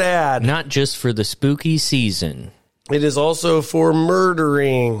did an ad. Not just for the spooky season. It is also for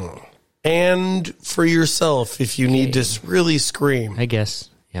murdering and for yourself if you need to really scream. I guess.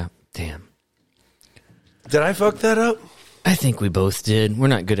 Yeah. Damn. Did I fuck that up? I think we both did. We're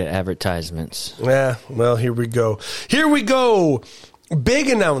not good at advertisements. Yeah, well, here we go. Here we go. Big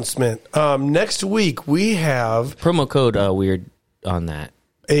announcement. Next week we have Promo code weird on that.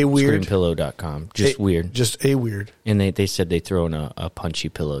 a weird. Screampillow.com. Just weird. Just a weird. And they said they throw in a punchy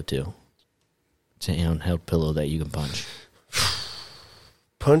pillow too. It's an handheld pillow that you can punch.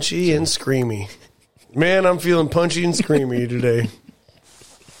 Punchy and screamy. Man, I'm feeling punchy and screamy today.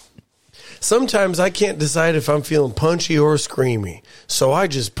 Sometimes I can't decide if I'm feeling punchy or screamy, so I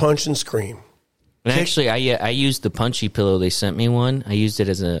just punch and scream. And actually, I used the punchy pillow. They sent me one. I used it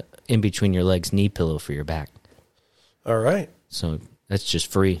as a in between your legs knee pillow for your back. All right. So that's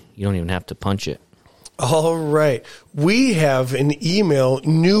just free. You don't even have to punch it. All right. We have an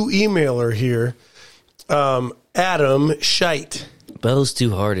new emailer here. Adam Scheit. Bell's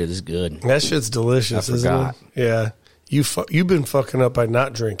Too Hard is good. That shit's delicious, I isn't forgot. it? Yeah. You've been fucking up by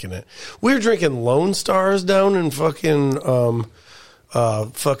not drinking it. We were drinking Lone Stars down in fucking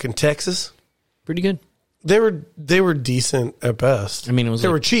Texas. Pretty good. They were decent at best. I mean, it was they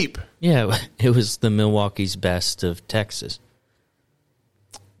like- were cheap. Yeah, it was the Milwaukee's best of Texas.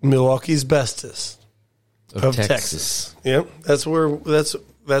 Milwaukee's bestest of Texas. Yep, that's where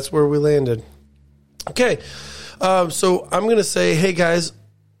we landed. Okay, so I'm gonna say, hey guys,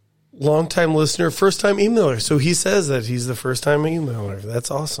 long-time listener, first-time emailer. So he says that he's the first-time emailer.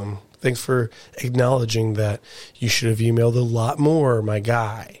 That's awesome. Thanks for acknowledging that. You should have emailed a lot more, my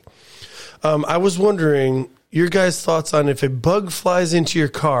guy. I was wondering your guys' thoughts on if a bug flies into your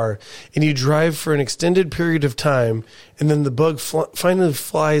car and you drive for an extended period of time and then the bug finally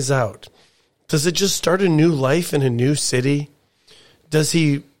flies out. Does it just start a new life in a new city? Does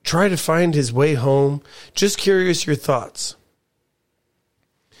he try to find his way home? Just curious your thoughts.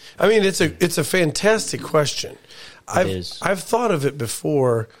 I mean, it's a fantastic question. I've thought of it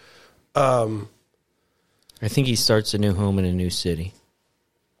before. I think he starts a new home in a new city.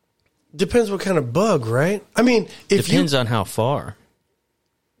 Depends what kind of bug, right? I mean, Depends on how far.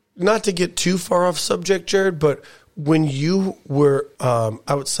 Not to get too far off subject, Jared, but when you were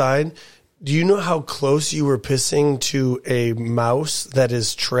outside, do you know how close you were pissing to a mouse that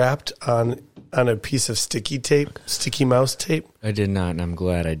is trapped on a piece of sticky mouse tape? I did not, and I'm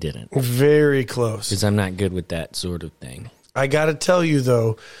glad I didn't. Very close. Because I'm not good with that sort of thing. I got to tell you,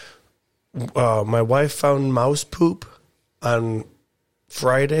 though, my wife found mouse poop on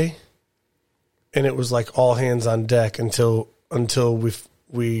Friday, and it was like all hands on deck until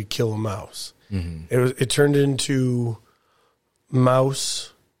we kill a mouse. Mm-hmm. It turned into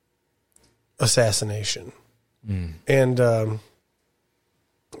mouse assassination, and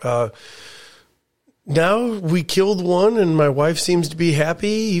now we killed one, and my wife seems to be happy,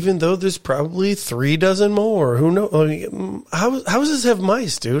 even though there's probably 3 dozen more. Who knows? Houses have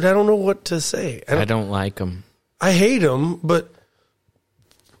mice, dude. I don't know what to say. I don't like them. I hate them, but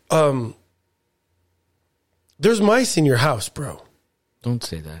there's mice in your house, bro. Don't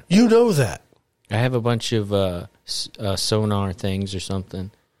say that. You know that. I have a bunch of sonar things or something.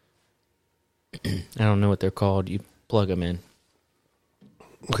 I don't know what they're called. You plug them in.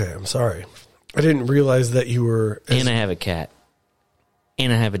 Okay, I'm sorry. I didn't realize that you were... And I have a cat.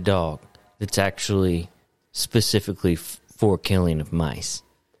 And I have a dog that's actually specifically for killing of mice.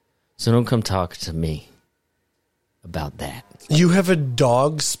 So don't come talk to me about that. You have a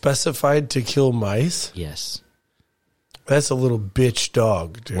dog specified to kill mice? Yes. That's a little bitch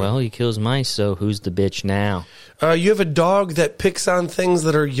dog, dude. Well, he kills mice, so who's the bitch now? You have a dog that picks on things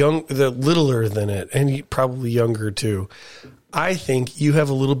that are littler than it, and probably younger too. I think you have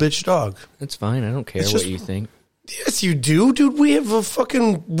a little bitch dog. That's fine. I don't care what you think. Yes, you do, dude. We have a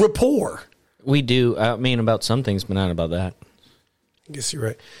fucking rapport. We do. I mean, about some things, but not about that. I guess you're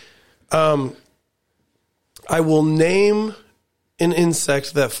right. I will name an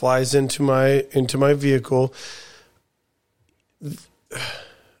insect that flies into my vehicle.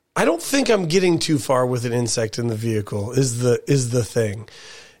 I don't think I'm getting too far with an insect in the vehicle. Is the thing.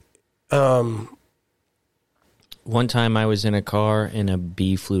 One time I was in a car and a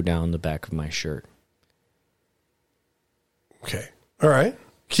bee flew down the back of my shirt. Okay. All right.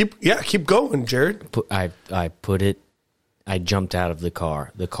 Keep going, Jared. I jumped out of the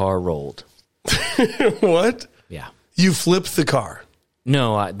car. The car rolled. What? Yeah. You flipped the car.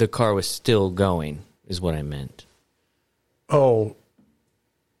 No, the car was still going, is what I meant. Oh.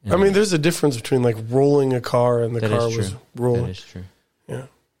 I mean, there's a difference between like rolling a car and the car was rolling. That is true. Yeah.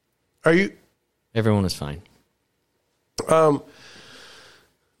 Are you? Everyone is fine. The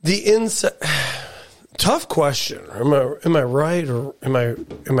insect. Tough question. Am I right or am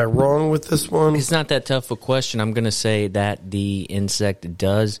I wrong with this one? It's not that tough a question. I'm going to say that the insect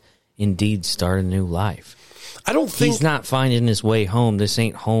does indeed start a new life. I don't think he's not finding his way home. This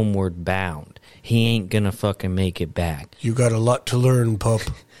ain't homeward bound. He ain't going to fucking make it back. You got a lot to learn, pup.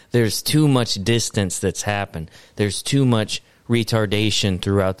 There's too much distance that's happened. There's too much retardation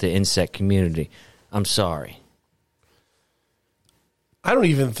throughout the insect community. I'm sorry. I don't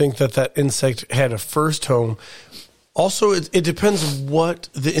even think that insect had a first home. Also, it depends what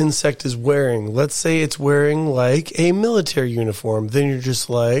the insect is wearing. Let's say it's wearing like a military uniform. Then you're just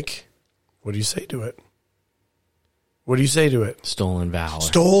like, what do you say to it? What do you say to it? Stolen valor.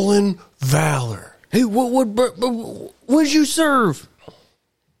 Stolen valor. Hey, what'd you serve?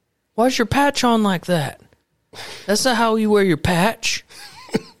 Why's your patch on like that? That's not how you wear your patch.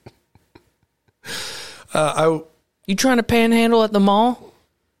 You trying to panhandle at the mall?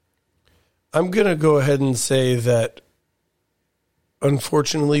 I'm going to go ahead and say that,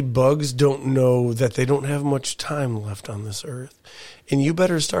 unfortunately, bugs don't know that they don't have much time left on this earth. And you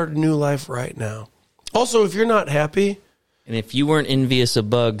better start a new life right now. Also, if you're not happy... And if you weren't envious of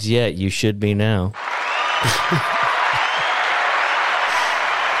bugs yet, you should be now.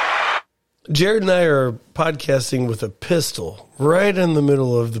 Jared and I are podcasting with a pistol right in the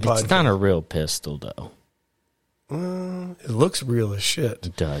middle of the podcast. It's not a real pistol, though. It looks real as shit.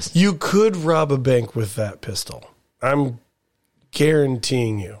 It does. You could rob a bank with that pistol. I'm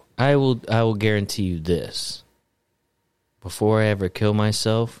guaranteeing you. I will guarantee you this. Before I ever kill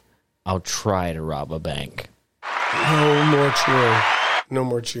myself, I'll try to rob a bank. No more cheering. No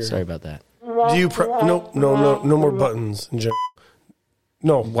more cheering. Sorry about that. Do you no more buttons in general.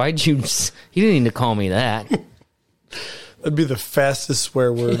 No. Why'd you didn't need to call me that. That'd be the fastest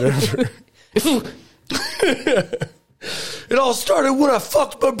swear word ever. It all started when I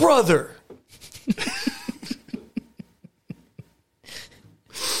fucked my brother.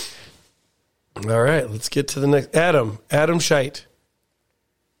 All right, let's get to the next. Adam Scheit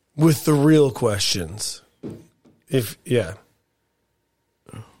with the real questions. He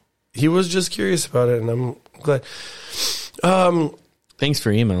was just curious about it, and I'm glad. Thanks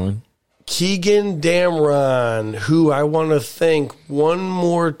for emailing. Keegan Damron, who I want to thank one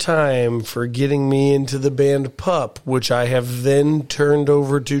more time for getting me into the band Pup, which I have then turned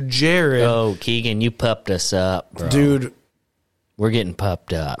over to Jared. Oh, Keegan, you pupped us up, bro. Dude. We're getting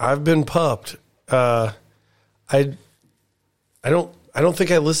pupped up. I've been pupped. I don't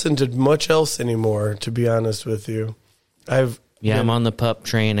think I listen to much else anymore, to be honest with you. I'm on the pup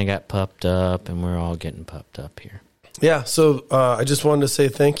train. I got pupped up, and we're all getting pupped up here. Yeah, so I just wanted to say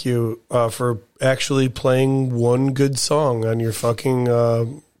thank you for actually playing one good song on your fucking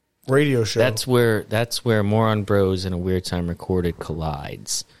radio show. That's where Moron Bros and A Weird Time Recorded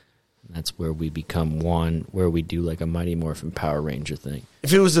collides. That's where we become one, where we do like a Mighty Morphin Power Ranger thing.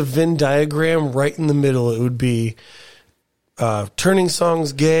 If it was a Venn diagram, right in the middle, it would be Turning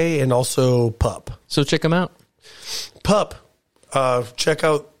Songs Gay and also Pup. So check them out. Pup. Check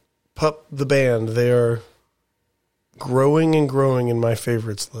out Pup the band. They are growing and growing in my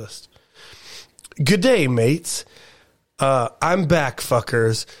favorites list. Good day, mates. I'm back,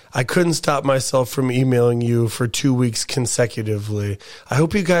 fuckers. I couldn't stop myself from emailing you for 2 weeks consecutively. I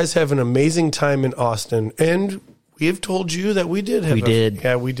hope you guys have an amazing time in Austin. And we have told you that we did have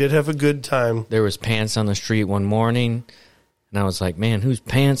we did have a good time. There was pants on the street one morning, and I was like, man, whose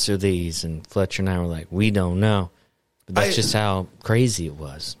pants are these? And Fletcher and I were like, we don't know. But that's just how crazy it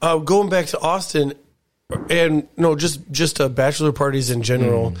was. Going back to Austin, and no, just bachelor parties in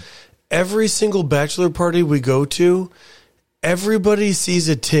general. Every single bachelor party we go to, everybody sees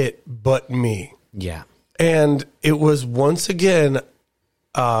a tit but me. Yeah. And it was once again,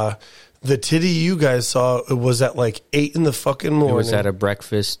 the titty you guys saw, it was at like 8 in the fucking morning. It was at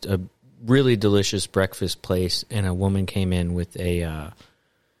a really delicious breakfast place, and a woman came in with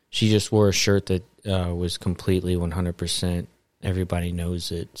she just wore a shirt that was completely 100%, everybody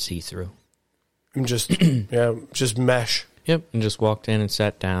knows it, see-through. And just, just mesh. Yep, and just walked in and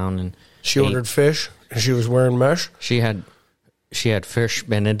sat down, and she ordered fish, and she was wearing mesh. She had fish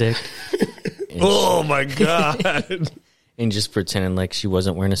Benedict. Oh my God. And just pretending like she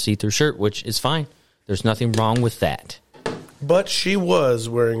wasn't wearing a see-through shirt, which is fine. There's nothing wrong with that. But she was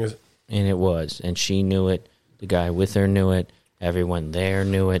wearing a... And it was. And she knew it. The guy with her knew it. Everyone there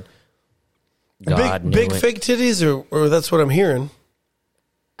knew it. God knew it. Big fake titties, or that's what I'm hearing.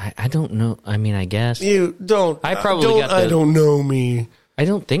 I don't know. I mean, I guess. You don't... I don't know me. I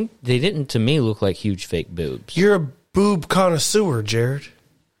don't think... They didn't, to me, look like huge fake boobs. You're a boob connoisseur, Jared.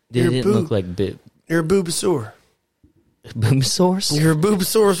 They didn't look like boob. You're a boobosaur. Boobosaurus? You're a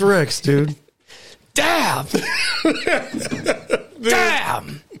boobosaurus rex, dude. Damn!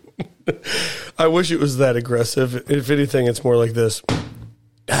 Damn! I wish it was that aggressive. If anything, it's more like this.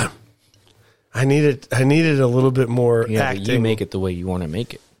 I needed a little bit more acting. You make it the way you want to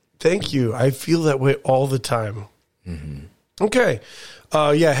make it. Thank you. I feel that way all the time. Mm-hmm. Okay.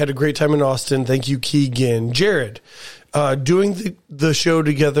 I had a great time in Austin. Thank you, Keegan. Jared, doing the show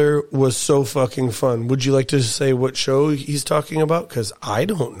together was so fucking fun. Would you like to say what show he's talking about? Because I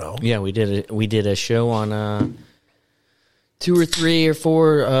don't know. Yeah, we did a show on 2 or 3 or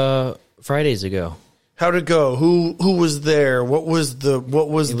 4 Fridays ago. How'd it go? Who was there? It was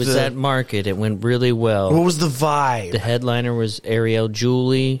at Market. It went really well. What was the vibe? The headliner was Ariel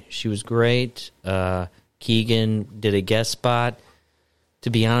Julie. She was great. Keegan did a guest spot. To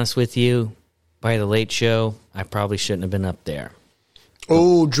be honest with you, by the late show, I probably shouldn't have been up there.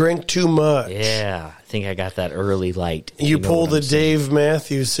 Oh, drank too much. Yeah, I think I got that early light. You pulled the Dave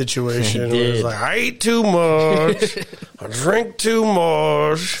Matthews situation. I did. It was like, I ate too much. I drank too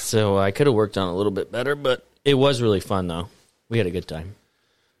much. So I could have worked on it a little bit better, but it was really fun, though. We had a good time.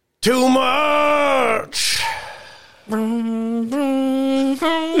 Too much. Dude,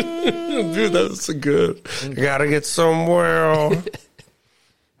 that was so good. You gotta get somewhere.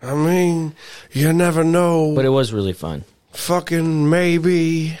 I mean, you never know. But it was really fun. Fucking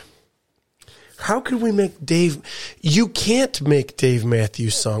maybe. How could we make Dave... You can't make Dave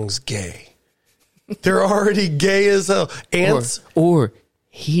Matthews songs gay. They're already gay as hell. Or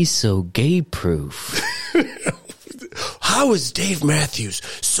he's so gay-proof. How is Dave Matthews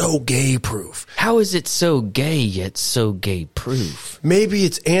so gay-proof? How is it so gay yet so gay-proof? Maybe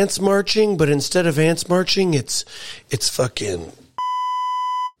it's ants marching, but instead of ants marching, it's fucking...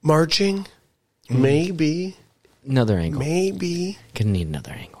 marching? Maybe. Another angle. Maybe. Gonna need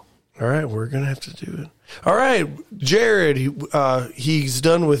another angle. All right, we're going to have to do it. All right, Jared, he's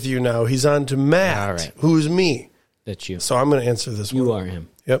done with you now. He's on to Matt, all right. Who's me. That's you. So I'm going to answer this one. You are him.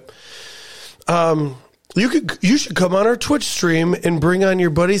 Yep. You should come on our Twitch stream and bring on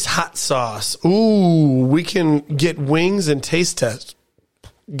your buddy's hot sauce. Ooh, we can get wings and taste test.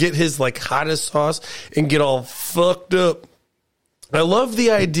 Get his like hottest sauce and get all fucked up. I love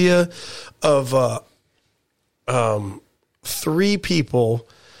the idea of 3 people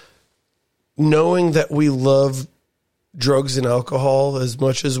knowing that we love drugs and alcohol as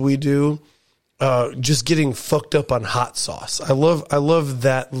much as we do, just getting fucked up on hot sauce. I love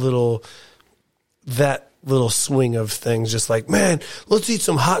that little swing of things. Just like, man, let's eat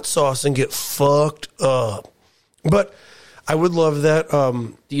some hot sauce and get fucked up. But I would love that.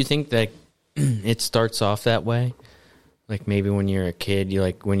 Do you think that it starts off that way? Like maybe when you're a kid,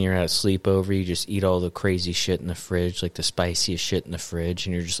 when you're at a sleepover, you just eat all the crazy shit in the fridge, like the spiciest shit in the fridge,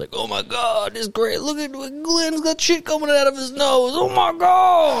 and you're just like, oh my God, it's great. Look at Glenn's got shit coming out of his nose. Oh my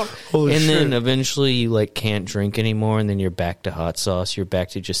God. Holy and shit. then eventually you can't drink anymore, and then you're back to hot sauce. You're back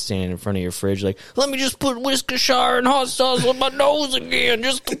to just standing in front of your fridge like, let me just put Worcestershire and hot sauce on my nose again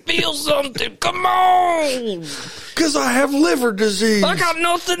just to feel something. Come on. Because I have liver disease. I got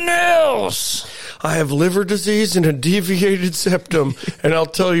nothing else. I have liver disease and a deviated septum, and I'll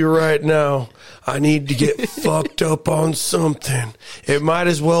tell you right now, I need to get fucked up on something. It might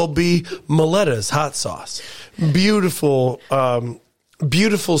as well be Miletta's hot sauce. Beautiful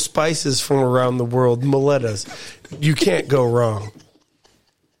spices from around the world. Miletta's. You can't go wrong.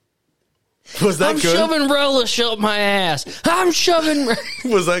 Was that I'm good? shoving relish up my ass. I'm shoving.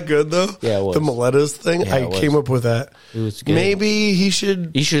 Was that good though? Yeah, it was. The Miletus thing. Yeah, I it was. came up with that. It was good. Maybe he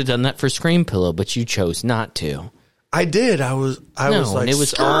should. You should have done that for Scream Pillow, but you chose not to. I did. I was like, it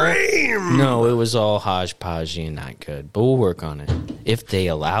was Scream! No, it was all hodgepodgey and not good. But we'll work on it if they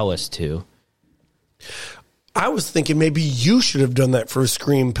allow us to. I was thinking maybe you should have done that for a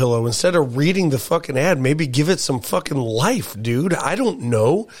Scream Pillow instead of reading the fucking ad. Maybe give it some fucking life, dude. I don't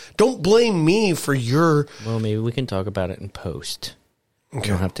know. Don't blame me for your. Well, maybe we can talk about it in post. Okay.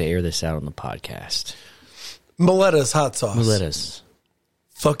 You don't have to air this out on the podcast. Miletus hot sauce. Miletus.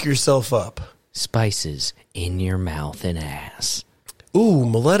 Fuck yourself up. Spices in your mouth and ass. Ooh,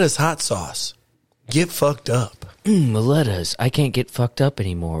 Miletus hot sauce. Get fucked up. Miletus. I can't get fucked up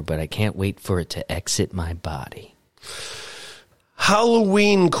anymore, but I can't wait for it to exit my body.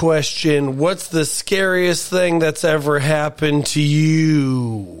 Halloween question. What's the scariest thing that's ever happened to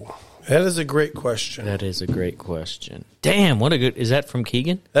you? That is a great question. That is a great question. Damn, what a good... Is that from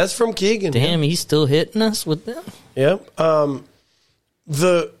Keegan? That's from Keegan. Damn, he's still hitting us with that? Yep.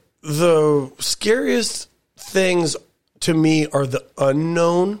 The scariest things to me are the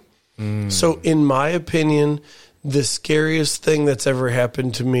unknown. So in my opinion, the scariest thing that's ever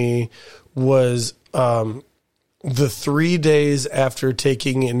happened to me was the 3 days after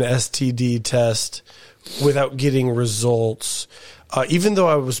taking an STD test without getting results. Even though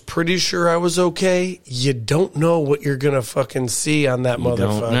I was pretty sure I was okay, you don't know what you're going to fucking see on that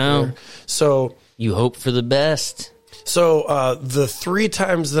motherfucker. Don't know. So you hope for the best. So the 3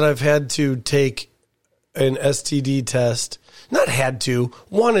 times that I've had to take an STD test, not had to,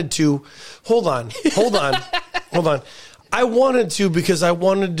 wanted to. Hold on. I wanted to because I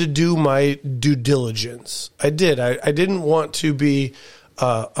wanted to do my due diligence. I did. I didn't want to be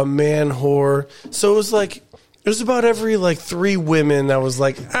a man whore. So it was about every 3 women I was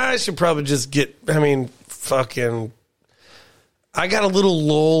like, I should probably just get, fucking... I got a little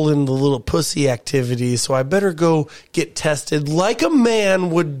lull in the little pussy activity, so I better go get tested like a man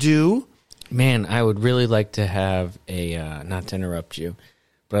would do. Man, I would really like to have a, not to interrupt you,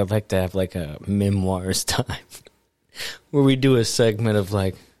 but I'd like to have a memoirs time where we do a segment of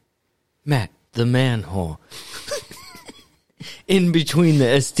Matt, the man whore. In between the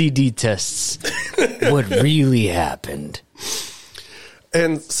STD tests, what really happened.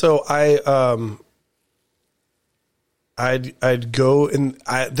 And so I'd go, and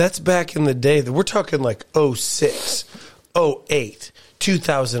that's back in the day. We're talking 06, 08,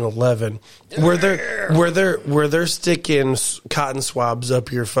 2011, where they're sticking cotton swabs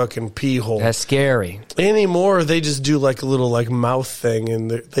up your fucking pee hole. That's scary. Anymore, they just do a little mouth thing, and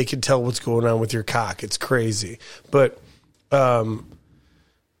they can tell what's going on with your cock. It's crazy, but I'm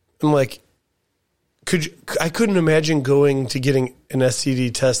I couldn't imagine going to getting an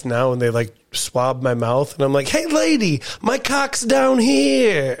STD test now, and they swab my mouth, and I'm like, hey lady, my cock's down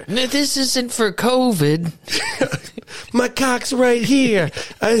here. This isn't for COVID. My cock's right here.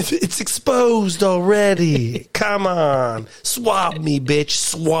 It's exposed already. Come on. Swab me, bitch.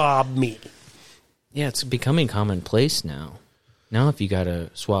 Swab me. Yeah, it's becoming commonplace now. Now if you got a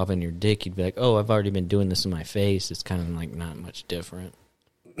swab in your dick, you'd be like, oh, I've already been doing this in my face. It's kind of not much different.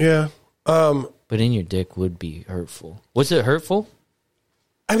 Yeah. But in your dick would be hurtful. Was it hurtful?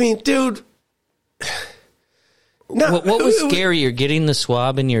 Dude. No, what was scarier, getting the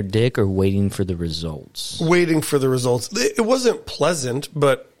swab in your dick or waiting for the results? Waiting for the results. It wasn't pleasant,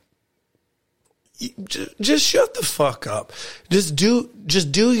 but just shut the fuck up. Just do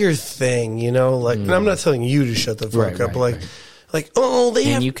your thing, and I'm not telling you to shut the fuck up.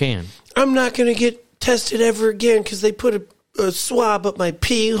 You can. I'm not going to get tested ever again because they put a swab up my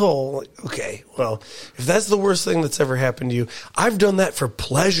pee hole. Okay, well, if that's the worst thing that's ever happened to you, I've done that for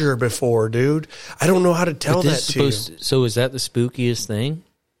pleasure before, dude. I don't know how to tell that to you. So is that the spookiest thing?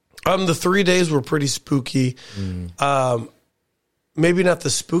 The 3 days were pretty spooky. Maybe not the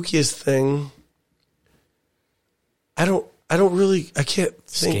spookiest thing. I can't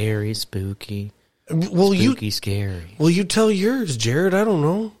think. Scary, spooky. Well, scary. Well, you tell yours, Jared. I don't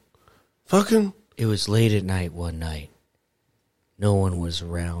know. Fucking. It was late at night one night. No one was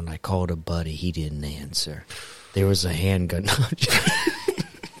around. I called a buddy. He didn't answer. There was a handgun.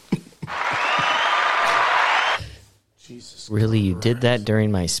 Jesus really? Christ. You did that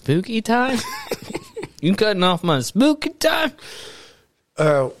during my spooky time? You cutting off my spooky time?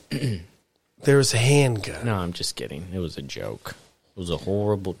 There was a handgun. No, I'm just kidding. It was a joke. It was a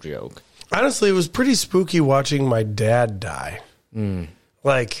horrible joke. Honestly, it was pretty spooky watching my dad die.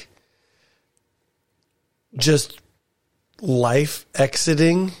 Just life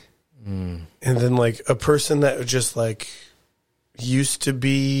exiting, and then a person that just used to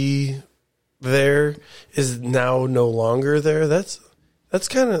be there is now no longer there. That's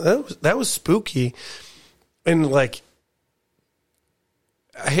kind of that was spooky, and like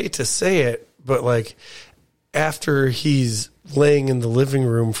I hate to say it, but like after he's laying in the living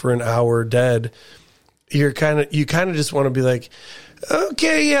room for an hour dead, you kind of just want to be like,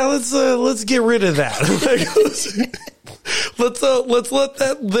 okay, yeah, let's get rid of that. Let's let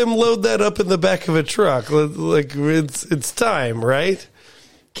them load that up in the back of a truck. Like it's time, right?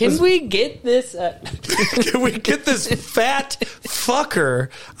 Can we get this? Can we get this fat fucker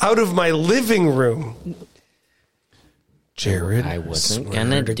out of my living room? Jared, I wasn't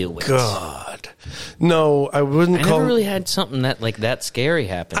gonna do it. God, no, I wouldn't. I never really had something that scary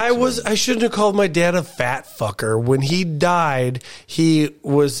happen. I shouldn't have called my dad a fat fucker. When he died, he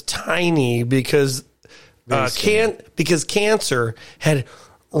was tiny because cancer had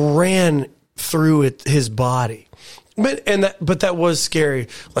ran through his body. But that was scary.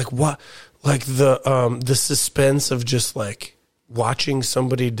 Like what? Like the suspense of just like watching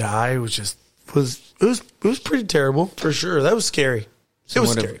somebody die was pretty terrible for sure. That was scary.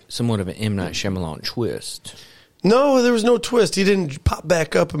 Somewhat of an M. Night Shyamalan twist. No, there was no twist. He didn't pop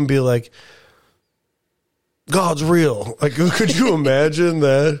back up and be like, God's real. Like, could you imagine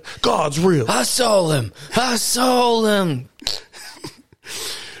that? God's real. I saw him.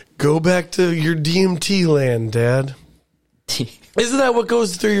 Go back to your DMT land, Dad. Isn't that what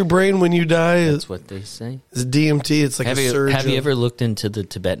goes through your brain when you die? That's what they say. It's DMT. It's like a surge. Have you ever looked into the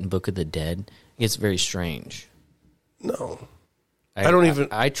Tibetan Book of the Dead? It's very strange. No.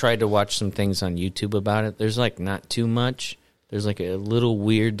 I tried to watch some things on YouTube about it. There's like not too much. There's like a little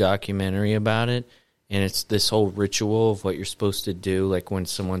weird documentary about it. And it's this whole ritual of what you're supposed to do, like when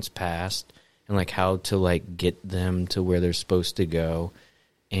someone's passed, and like how to like get them to where they're supposed to go.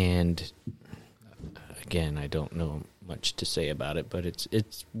 And again, I don't know much to say about it, but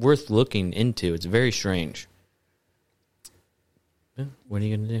it's worth looking into. It's very strange. Yeah, what are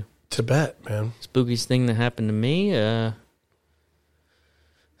you gonna do? Tibet, man. Spookiest thing that happened to me? I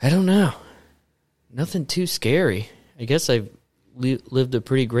don't know. Nothing too scary. I guess I've lived a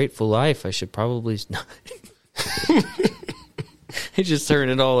pretty grateful life. I should probably I just turn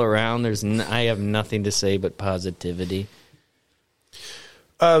it all around. I have nothing to say but positivity.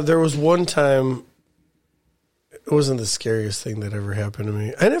 There was one time, it wasn't the scariest thing that ever happened to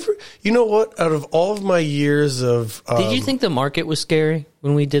me. You know what? Out of all of my years of... did you think the market was scary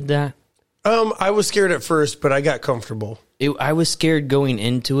when we did that? I was scared at first, but I got comfortable. I was scared going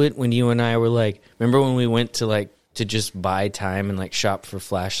into it when you and I were like... Remember when we went to just buy time and like shop for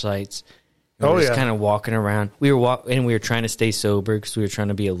flashlights? We were just kind of walking around. We were trying to stay sober because we were trying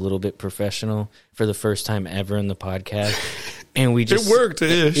to be a little bit professional for the first time ever in the podcast. And we just... It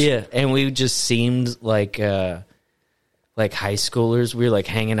worked-ish. Yeah, and we just seemed like high schoolers. We were like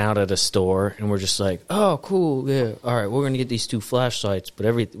hanging out at a store, and we're just like, oh, cool, yeah, all right, we're going to get these 2 flashlights.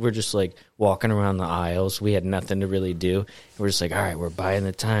 But we're just like walking around the aisles. We had nothing to really do. And we're just like, all right, we're buying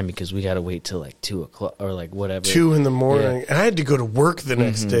the time because we got to wait till like 2 o'clock or like whatever. 2 in the morning. Yeah. And I had to go to work the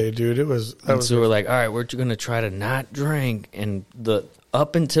next day, dude. So we're like, all right, we're going to try to not drink. And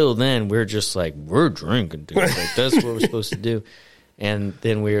up until then, we're just like, we're drinking, dude. Like, that's what we're supposed to do. And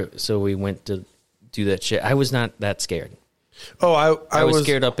then we went to do that shit. I was not that scared. Oh, I was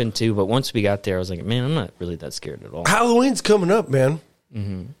scared up into, but once we got there, I was like, man, I'm not really that scared at all. Halloween's coming up, man.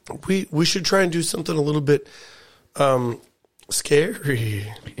 Mm-hmm. We should try and do something a little bit scary.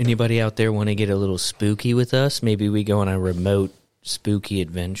 Anybody out there want to get a little spooky with us? Maybe we go on a remote spooky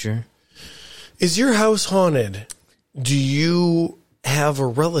adventure. Is your house haunted? Do you have a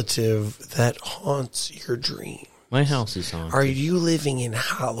relative that haunts your dream? My house is haunted. Are you living in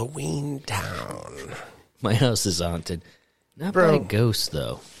Halloween Town? My house is haunted. Not by ghosts,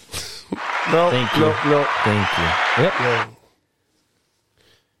 though. No. Thank you. No. Thank you. Yep. No.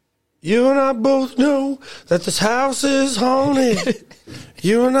 You and I both know that this house is haunted.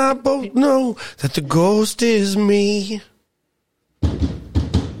 You and I both know that the ghost is me.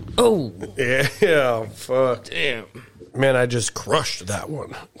 Oh. Yeah, fuck. Damn. Man, I just crushed that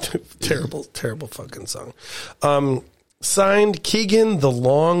one. Terrible fucking song. Signed, Keegan the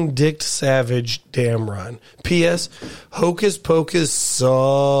Long-Dicked Savage Damron. P.S. Hocus Pocus sucks.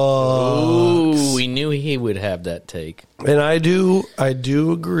 Ooh, we knew he would have that take. And I do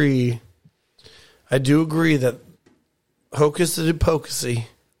agree. I do agree that Hocus and Pocusy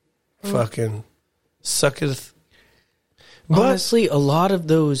fucking sucketh. But honestly, a lot of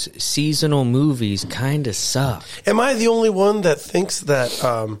those seasonal movies kind of suck. Am I the only one that thinks that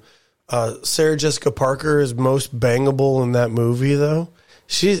Sarah Jessica Parker is most bangable in that movie, though?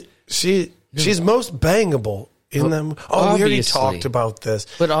 She's most bangable in them? Oh, we already obviously. talked about this.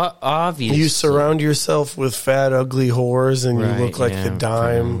 But obviously. You surround yourself with fat, ugly whores, and you look like the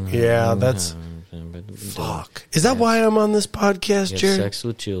dime. Yeah, that's... Fuck. Is that why I'm on this podcast, You have Jared? sex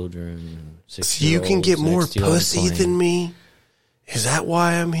with children. So you can get more pussy than me? Is that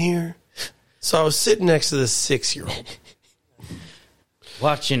why I'm here? So I was sitting next to this 6-year-old.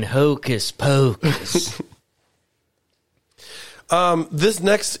 Watching Hocus Pocus. This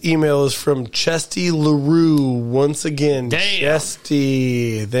next email is from Chesty LaRue. Once again, Damn.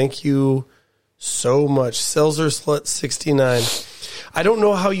 Chesty, thank you so much. Seltzer Slut 69. I don't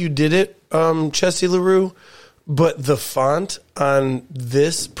know how you did it, Chesty LaRue, but the font on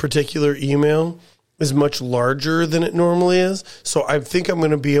this particular email is much larger than it normally is. So I think I'm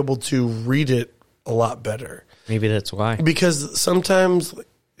going to be able to read it a lot better. Maybe that's why. Because sometimes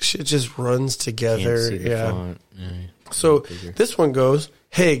shit just runs together. Can't see the Yeah. font. So this one goes,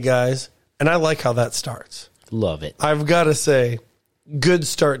 hey guys, and I like how that starts. Love it. I've got to say, good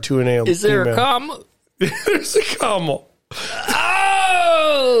start to an email. Is there a comma? There's a comma.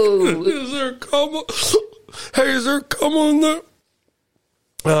 Oh! Is there a comma? Hey, is there a comma in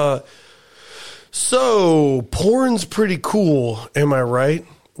there? So, porn's pretty cool, am I right?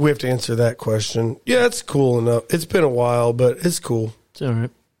 We have to answer that question. Yeah, it's cool enough. It's been a while, but it's cool. It's all right.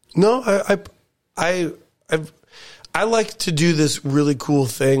 No, I like to do this really cool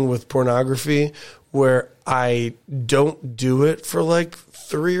thing with pornography where I don't do it for like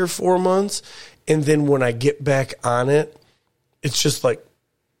 3 or 4 months, and then when I get back on it, it's just like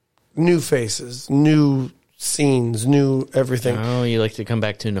new faces, new scenes, new everything. Oh, you like to come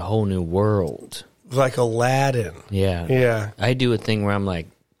back to a whole new world. Like Aladdin. Yeah. Yeah. I do a thing where I'm like,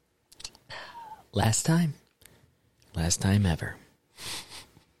 last time ever.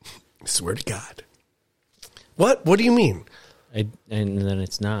 I swear to God. What? What do you mean? And then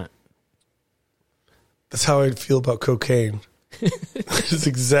it's not. That's how I feel about cocaine. That's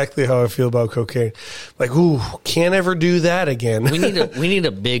exactly how I feel about cocaine. Like, ooh, can't ever do that again. We need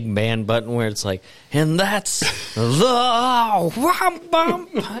a big man button where it's like, and that's the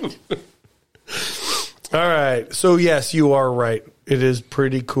button. All right. So, yes, you are right. It is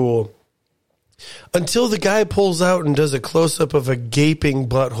pretty cool. Until the guy pulls out and does a close-up of a gaping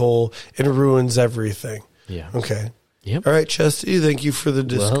butthole and ruins everything. Yeah. Okay. Yep. All right, Chesty, thank you for the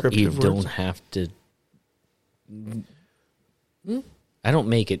descriptive Well, you words. don't have to. I don't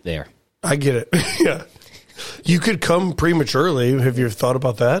make it there. I get it. Yeah. You could come prematurely. Have you thought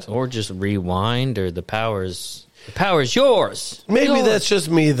about that? Or just rewind, or the power's yours. Maybe Yours. that's just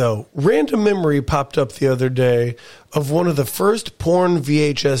me, though. Random memory popped up the other day of one of the first porn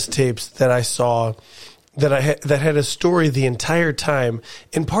VHS tapes that I saw that had a story the entire time.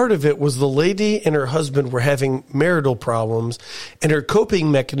 And part of it was the lady and her husband were having marital problems, and her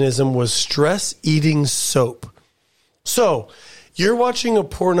coping mechanism was stress eating soap. So you're watching a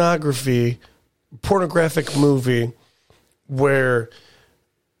pornographic movie where,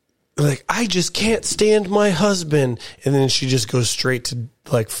 like, I just can't stand my husband. And then she just goes straight to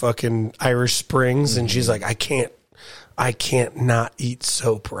like fucking Irish Springs. And she's like, I can't not eat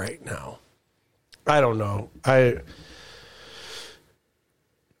soap right now. I don't know. I'm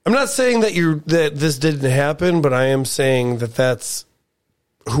not saying that this didn't happen, but I am saying that that's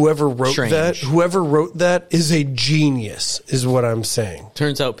whoever wrote Strange. that. Whoever wrote that is a genius, is what I'm saying.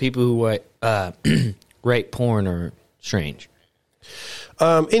 Turns out people who write porn are strange.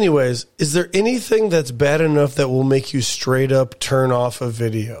 Anyways, is there anything that's bad enough that will make you straight up turn off a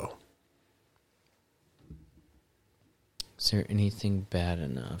video? Is there anything bad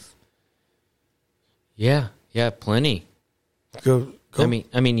enough? Yeah, plenty. Go. I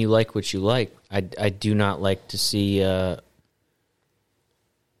mean, you like what you like. I do not like to see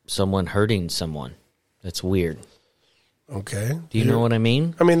someone hurting someone. That's weird. Okay. Do you know what I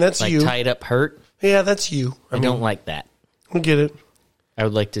mean? I mean, that's like you. Tied up hurt. Yeah, that's you. I don't like that. I get it. I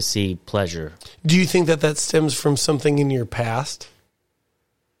would like to see pleasure. Do you think that stems from something in your past?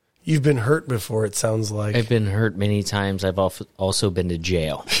 You've been hurt before, it sounds like. I've been hurt many times. I've also been to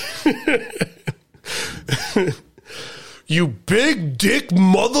jail. You big dick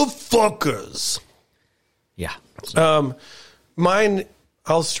motherfuckers. Yeah. Mine,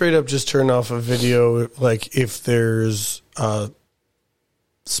 I'll straight up just turn off a video like if there's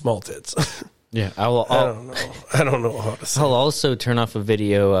small tits. Yeah. I don't know. I don't know how to say. I'll also turn off a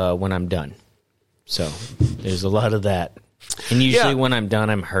video when I'm done. So there's a lot of that. And usually when I'm done,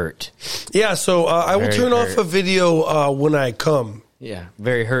 I'm hurt. Yeah, so I will Very turn hurt. off a video when I come. Yeah,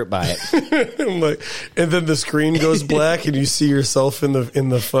 very hurt by it. And then the screen goes black, and you see yourself in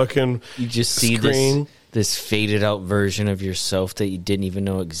the fucking You just see screen. this faded out version of yourself that you didn't even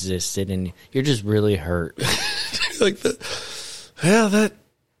know existed, and you're just really hurt. Like that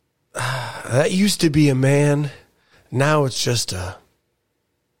used to be a man. Now it's just a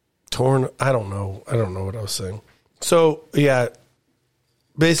torn. I don't know what I was saying. So yeah,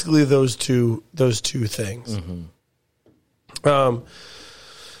 basically those two things. Do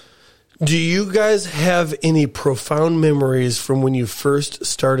you guys have any profound memories from when you first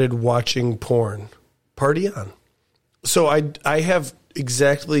started watching porn? Party on. So I have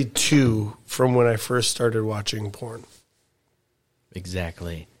exactly 2 from when I first started watching porn.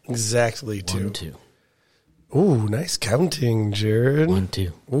 Exactly 2. 1, 2. Ooh, nice counting, Jared. 1,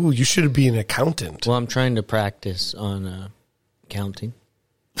 2. Ooh, you should be an accountant. Well, I'm trying to practice on counting.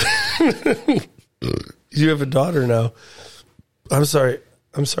 You have a daughter now. I'm sorry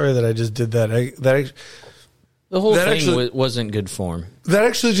that I just did that. The whole thing wasn't good form. That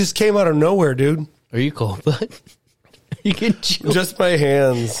actually just came out of nowhere, dude. Are you cold, bud? You can chill. Just my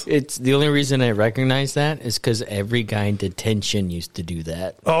hands. It's the only reason I recognize that is because every guy in detention used to do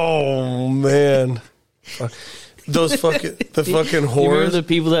that. Oh man, those fucking whores. You remember the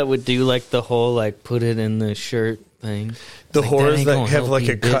people that would do like the whole like put it in the shirt thing? The like, whores that have like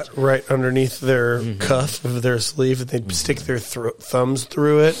a bitch. cut right underneath their cuff of their sleeve, and they'd stick their thumbs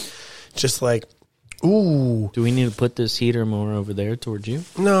through it, just like, ooh. Do we need to put this heater more over there towards you?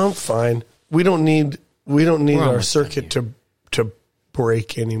 No, I'm fine. We don't need our almost circuit to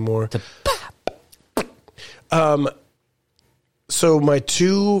break anymore. So my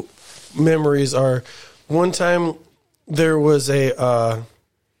 2 memories are, one time there was I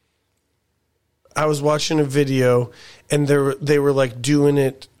was watching a video, and they were like doing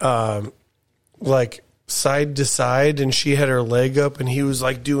it like side to side, and she had her leg up, and he was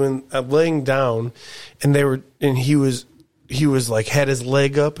like doing laying down, and he was like had his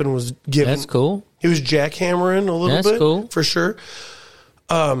leg up and was giving. That's cool. He was jackhammering a little bit. That's cool. For sure.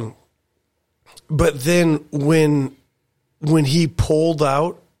 But then when he pulled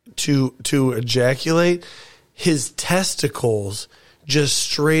out to ejaculate, his testicles just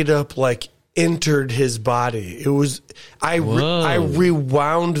straight up like entered his body. It was I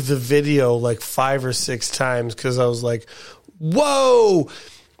rewound the video like 5 or 6 times because I was like, whoa.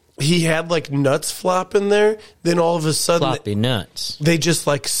 He had like nuts flopping there. Then all of a sudden, floppy nuts. They just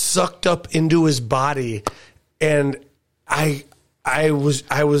like sucked up into his body, and I was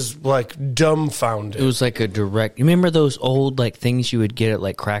like dumbfounded. It was like a direct. You remember those old like things you would get at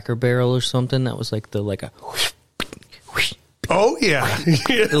like Cracker Barrel or something? That was like a. Oh yeah,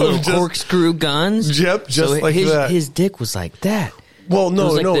 the little corkscrew guns. Yep, just so like that. His dick was like that. Well,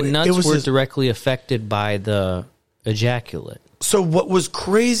 no, the nuts were directly affected by the ejaculate. So what was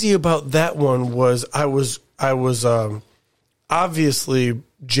crazy about that one was I was obviously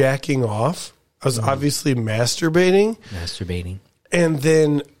jacking off. I was obviously masturbating. And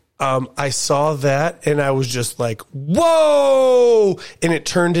then I saw that, and I was just like, whoa! And it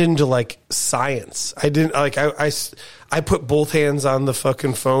turned into like science. I didn't like I put both hands on the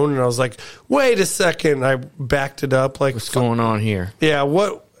fucking phone, and I was like, wait a second. I backed it up like, what's going on here? Yeah,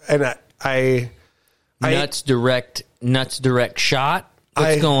 what? And I nuts direct shot.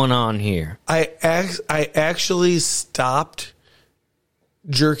 What's going on here? I actually stopped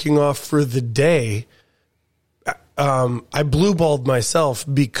jerking off for the day. I blue balled myself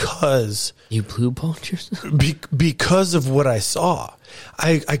because you blue balled yourself because of what I saw.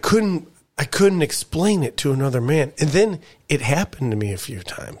 I couldn't explain it to another man, and then it happened to me a few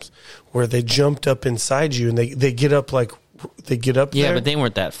times where they jumped up inside you and they get up there. Yeah, but they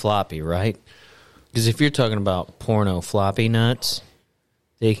weren't that floppy, right? Because if you're talking about porno floppy nuts,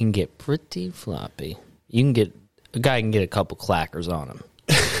 they can get pretty floppy. A guy can get a couple clackers on them.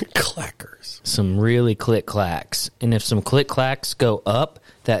 Clackers. Some really click clacks. And if some click clacks go up,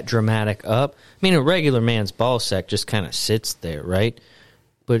 that dramatic up, I mean, a regular man's ball sack just kind of sits there, right?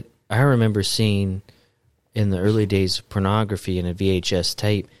 But I remember seeing in the early days of pornography in a VHS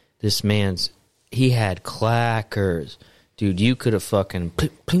tape, he had clackers. Dude, you could have fucking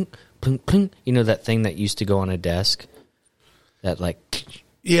plink, plink, plink, plink. You know that thing that used to go on a desk? That like...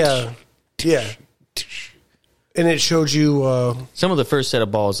 Yeah. And it showed you... Some of the first set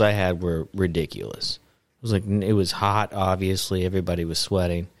of balls I had were ridiculous. It was hot, obviously. Everybody was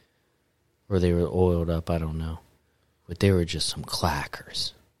sweating. Or they were oiled up, I don't know. But they were just some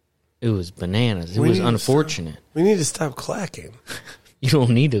clackers. It was bananas. It was unfortunate. We need to stop clacking. You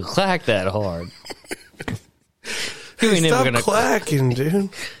don't need to clack that hard. Stop clacking, dude.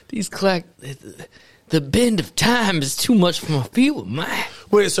 These clack... The bend of time is too much for my feet, man.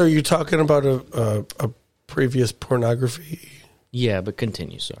 Wait, so are you talking about a previous pornography Yeah, but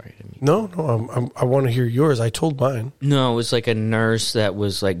continue. Sorry. No, I want to hear yours. I told mine. No, it was like a nurse that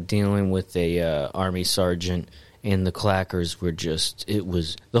was like dealing with a army sergeant, and the clackers were just. It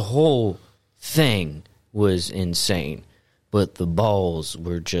was the whole thing was insane, but the balls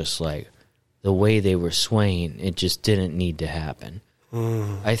were just like the way they were swaying. It just didn't need to happen.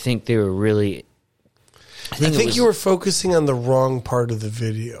 I think they were really. I think you were focusing on the wrong part of the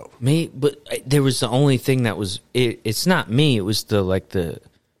video. Me, but there was the only thing that was. It's not me. It was the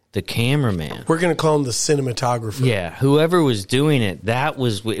cameraman. We're going to call him the cinematographer. Yeah, whoever was doing it, it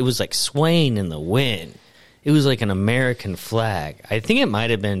was like swaying in the wind. It was like an American flag. I think it might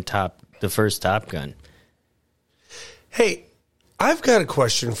have been the first Top Gun. Hey, I've got a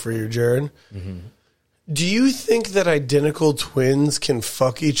question for you, Jared. Mm-hmm. Do you think that identical twins can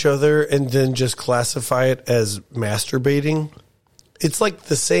fuck each other and then just classify it as masturbating? It's like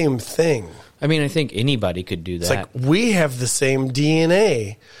the same thing. I mean, I think anybody could do that. It's like we have the same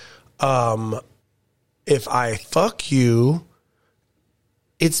DNA. If I fuck you,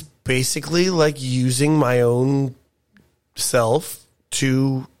 it's basically like using my own self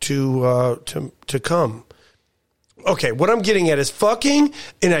to come. Okay, what I'm getting at is fucking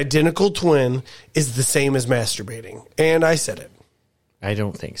an identical twin is the same as masturbating. And I said it. I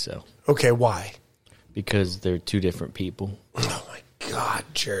don't think so. Okay, why? Because they're two different people. Oh, my God,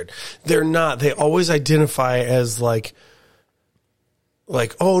 Jared. They're not. They always identify as like,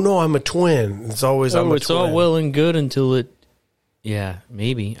 oh, no, I'm a twin. It's always, I'm a twin. It's all well and good until it... Yeah,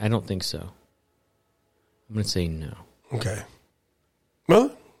 maybe. I don't think so. I'm going to say no. Okay.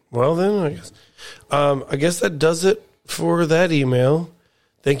 Well, then, I guess that does it for that email.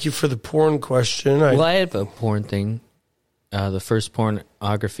 Thank you for the porn question. I have a porn thing. The first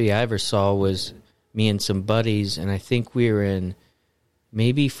pornography I ever saw was me and some buddies, and I think we were in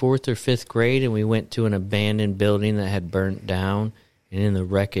maybe 4th or 5th grade, and we went to an abandoned building that had burnt down, and in the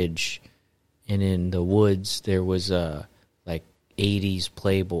wreckage and in the woods, there was like 80s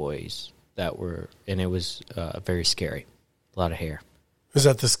Playboys that were, and it was very scary. A lot of hair. Is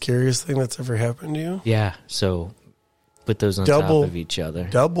that the scariest thing that's ever happened to you? Yeah, so put those on top of each other.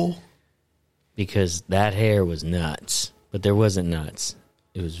 Double. Because that hair was nuts. But there wasn't nuts.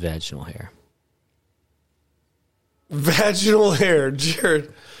 It was vaginal hair. Vaginal hair,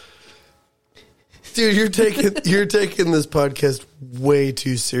 Jared. Dude, you're taking this podcast way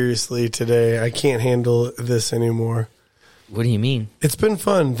too seriously today. I can't handle this anymore. What do you mean? It's been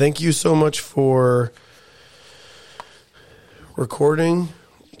fun. Thank you so much for recording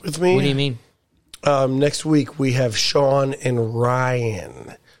with me. What do you mean? Next week we have Sean and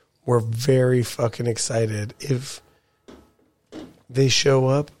Ryan. We're very fucking excited. If they show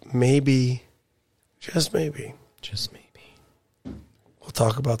up, maybe, just maybe, we'll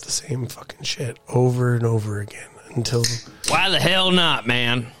talk about the same fucking shit over and over again until... Why the hell not,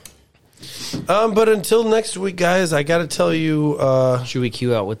 man? But until next week, guys, I got to tell you... Should we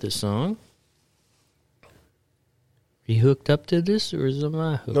cue out with this song? Are you hooked up to this, or is I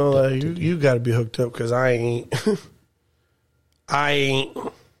hooked up No, to you got to be hooked up, because I ain't. I ain't.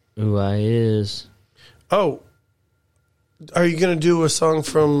 Ooh, I is. Oh, are you going to do a song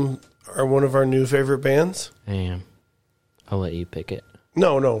from one of our new favorite bands? I am. I'll let you pick it.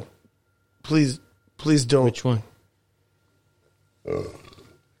 No. Please don't. Which one?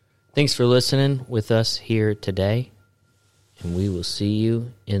 Thanks for listening with us here today, and we will see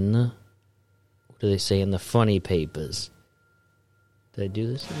you in the... What do they say in the funny papers? Did I do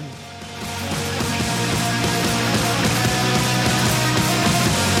this?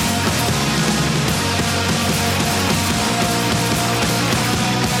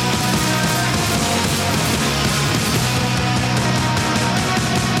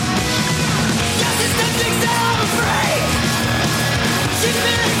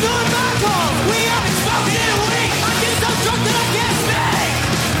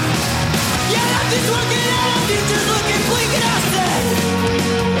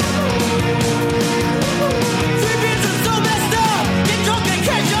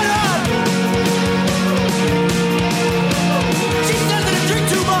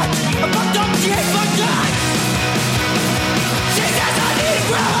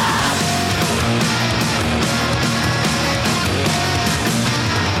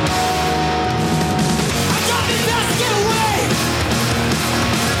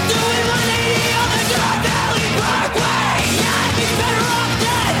 Doing 180 on the Dark Valley Parkway. Yeah, I'd be better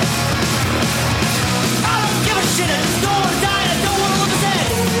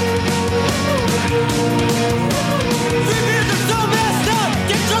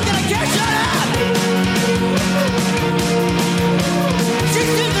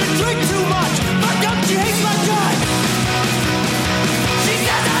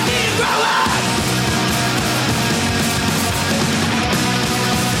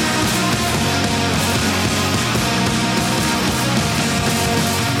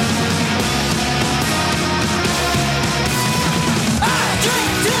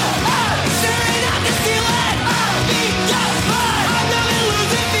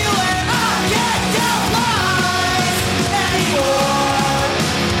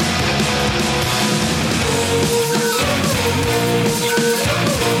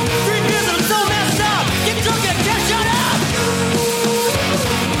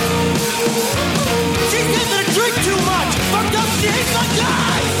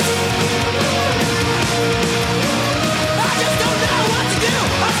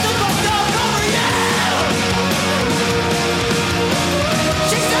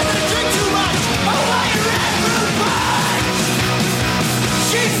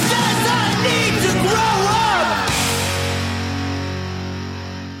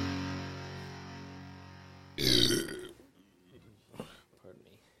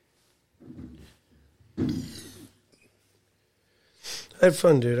I had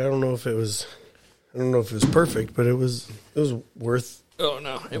fun, dude. I don't know if it was perfect, but it was worth. Oh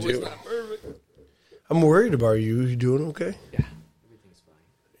no, it was not perfect. I'm worried about you. You doing okay? Yeah, everything's fine.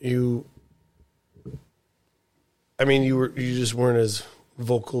 You just weren't as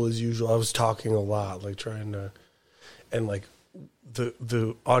vocal as usual. I was talking a lot, like trying to, and like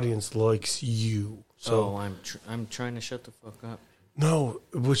the audience likes you. So I'm trying to shut the fuck up. No,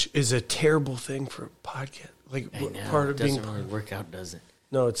 which is a terrible thing for a podcast. Like I know, part of it doesn't being really work out, does it?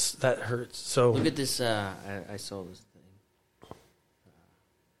 No, that hurts. So look at this. I saw this thing.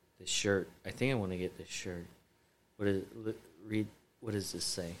 This shirt. I think I want to get this shirt. Read. What does this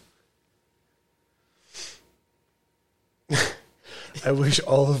say? I wish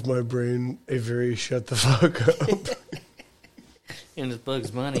all of my brain a very shut the fuck up. And it's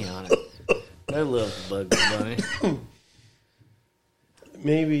Bugs Bunny on it. I love Bugs Bunny.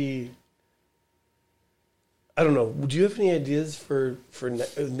 Maybe I don't know. Do you have any ideas for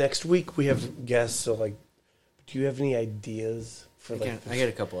next week? We have guests, so like, do you have any ideas for I got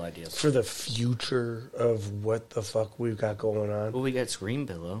a couple ideas for the future of what the fuck we've got going on? Well, we got Scream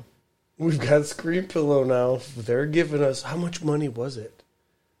Pillow. We've got Scream Pillow now. They're giving us how much money was it?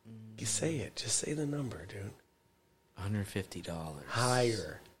 You say it. Just say the number, dude. $150.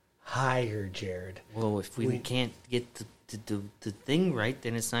 Higher, Jared. Well, if we can't get the thing right,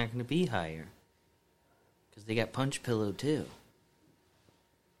 then it's not going to be higher. Because they got Punch Pillow too.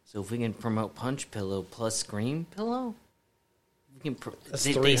 So if we can promote Punch Pillow plus Scream Pillow, we can.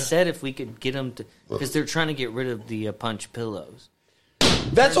 They said if we could get them to, because they're trying to get rid of the Punch Pillows.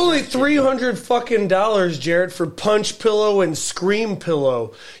 That's only $300 fucking dollars, Jared, for Punch Pillow and Scream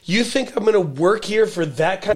Pillow. You think I'm going to work here for that kind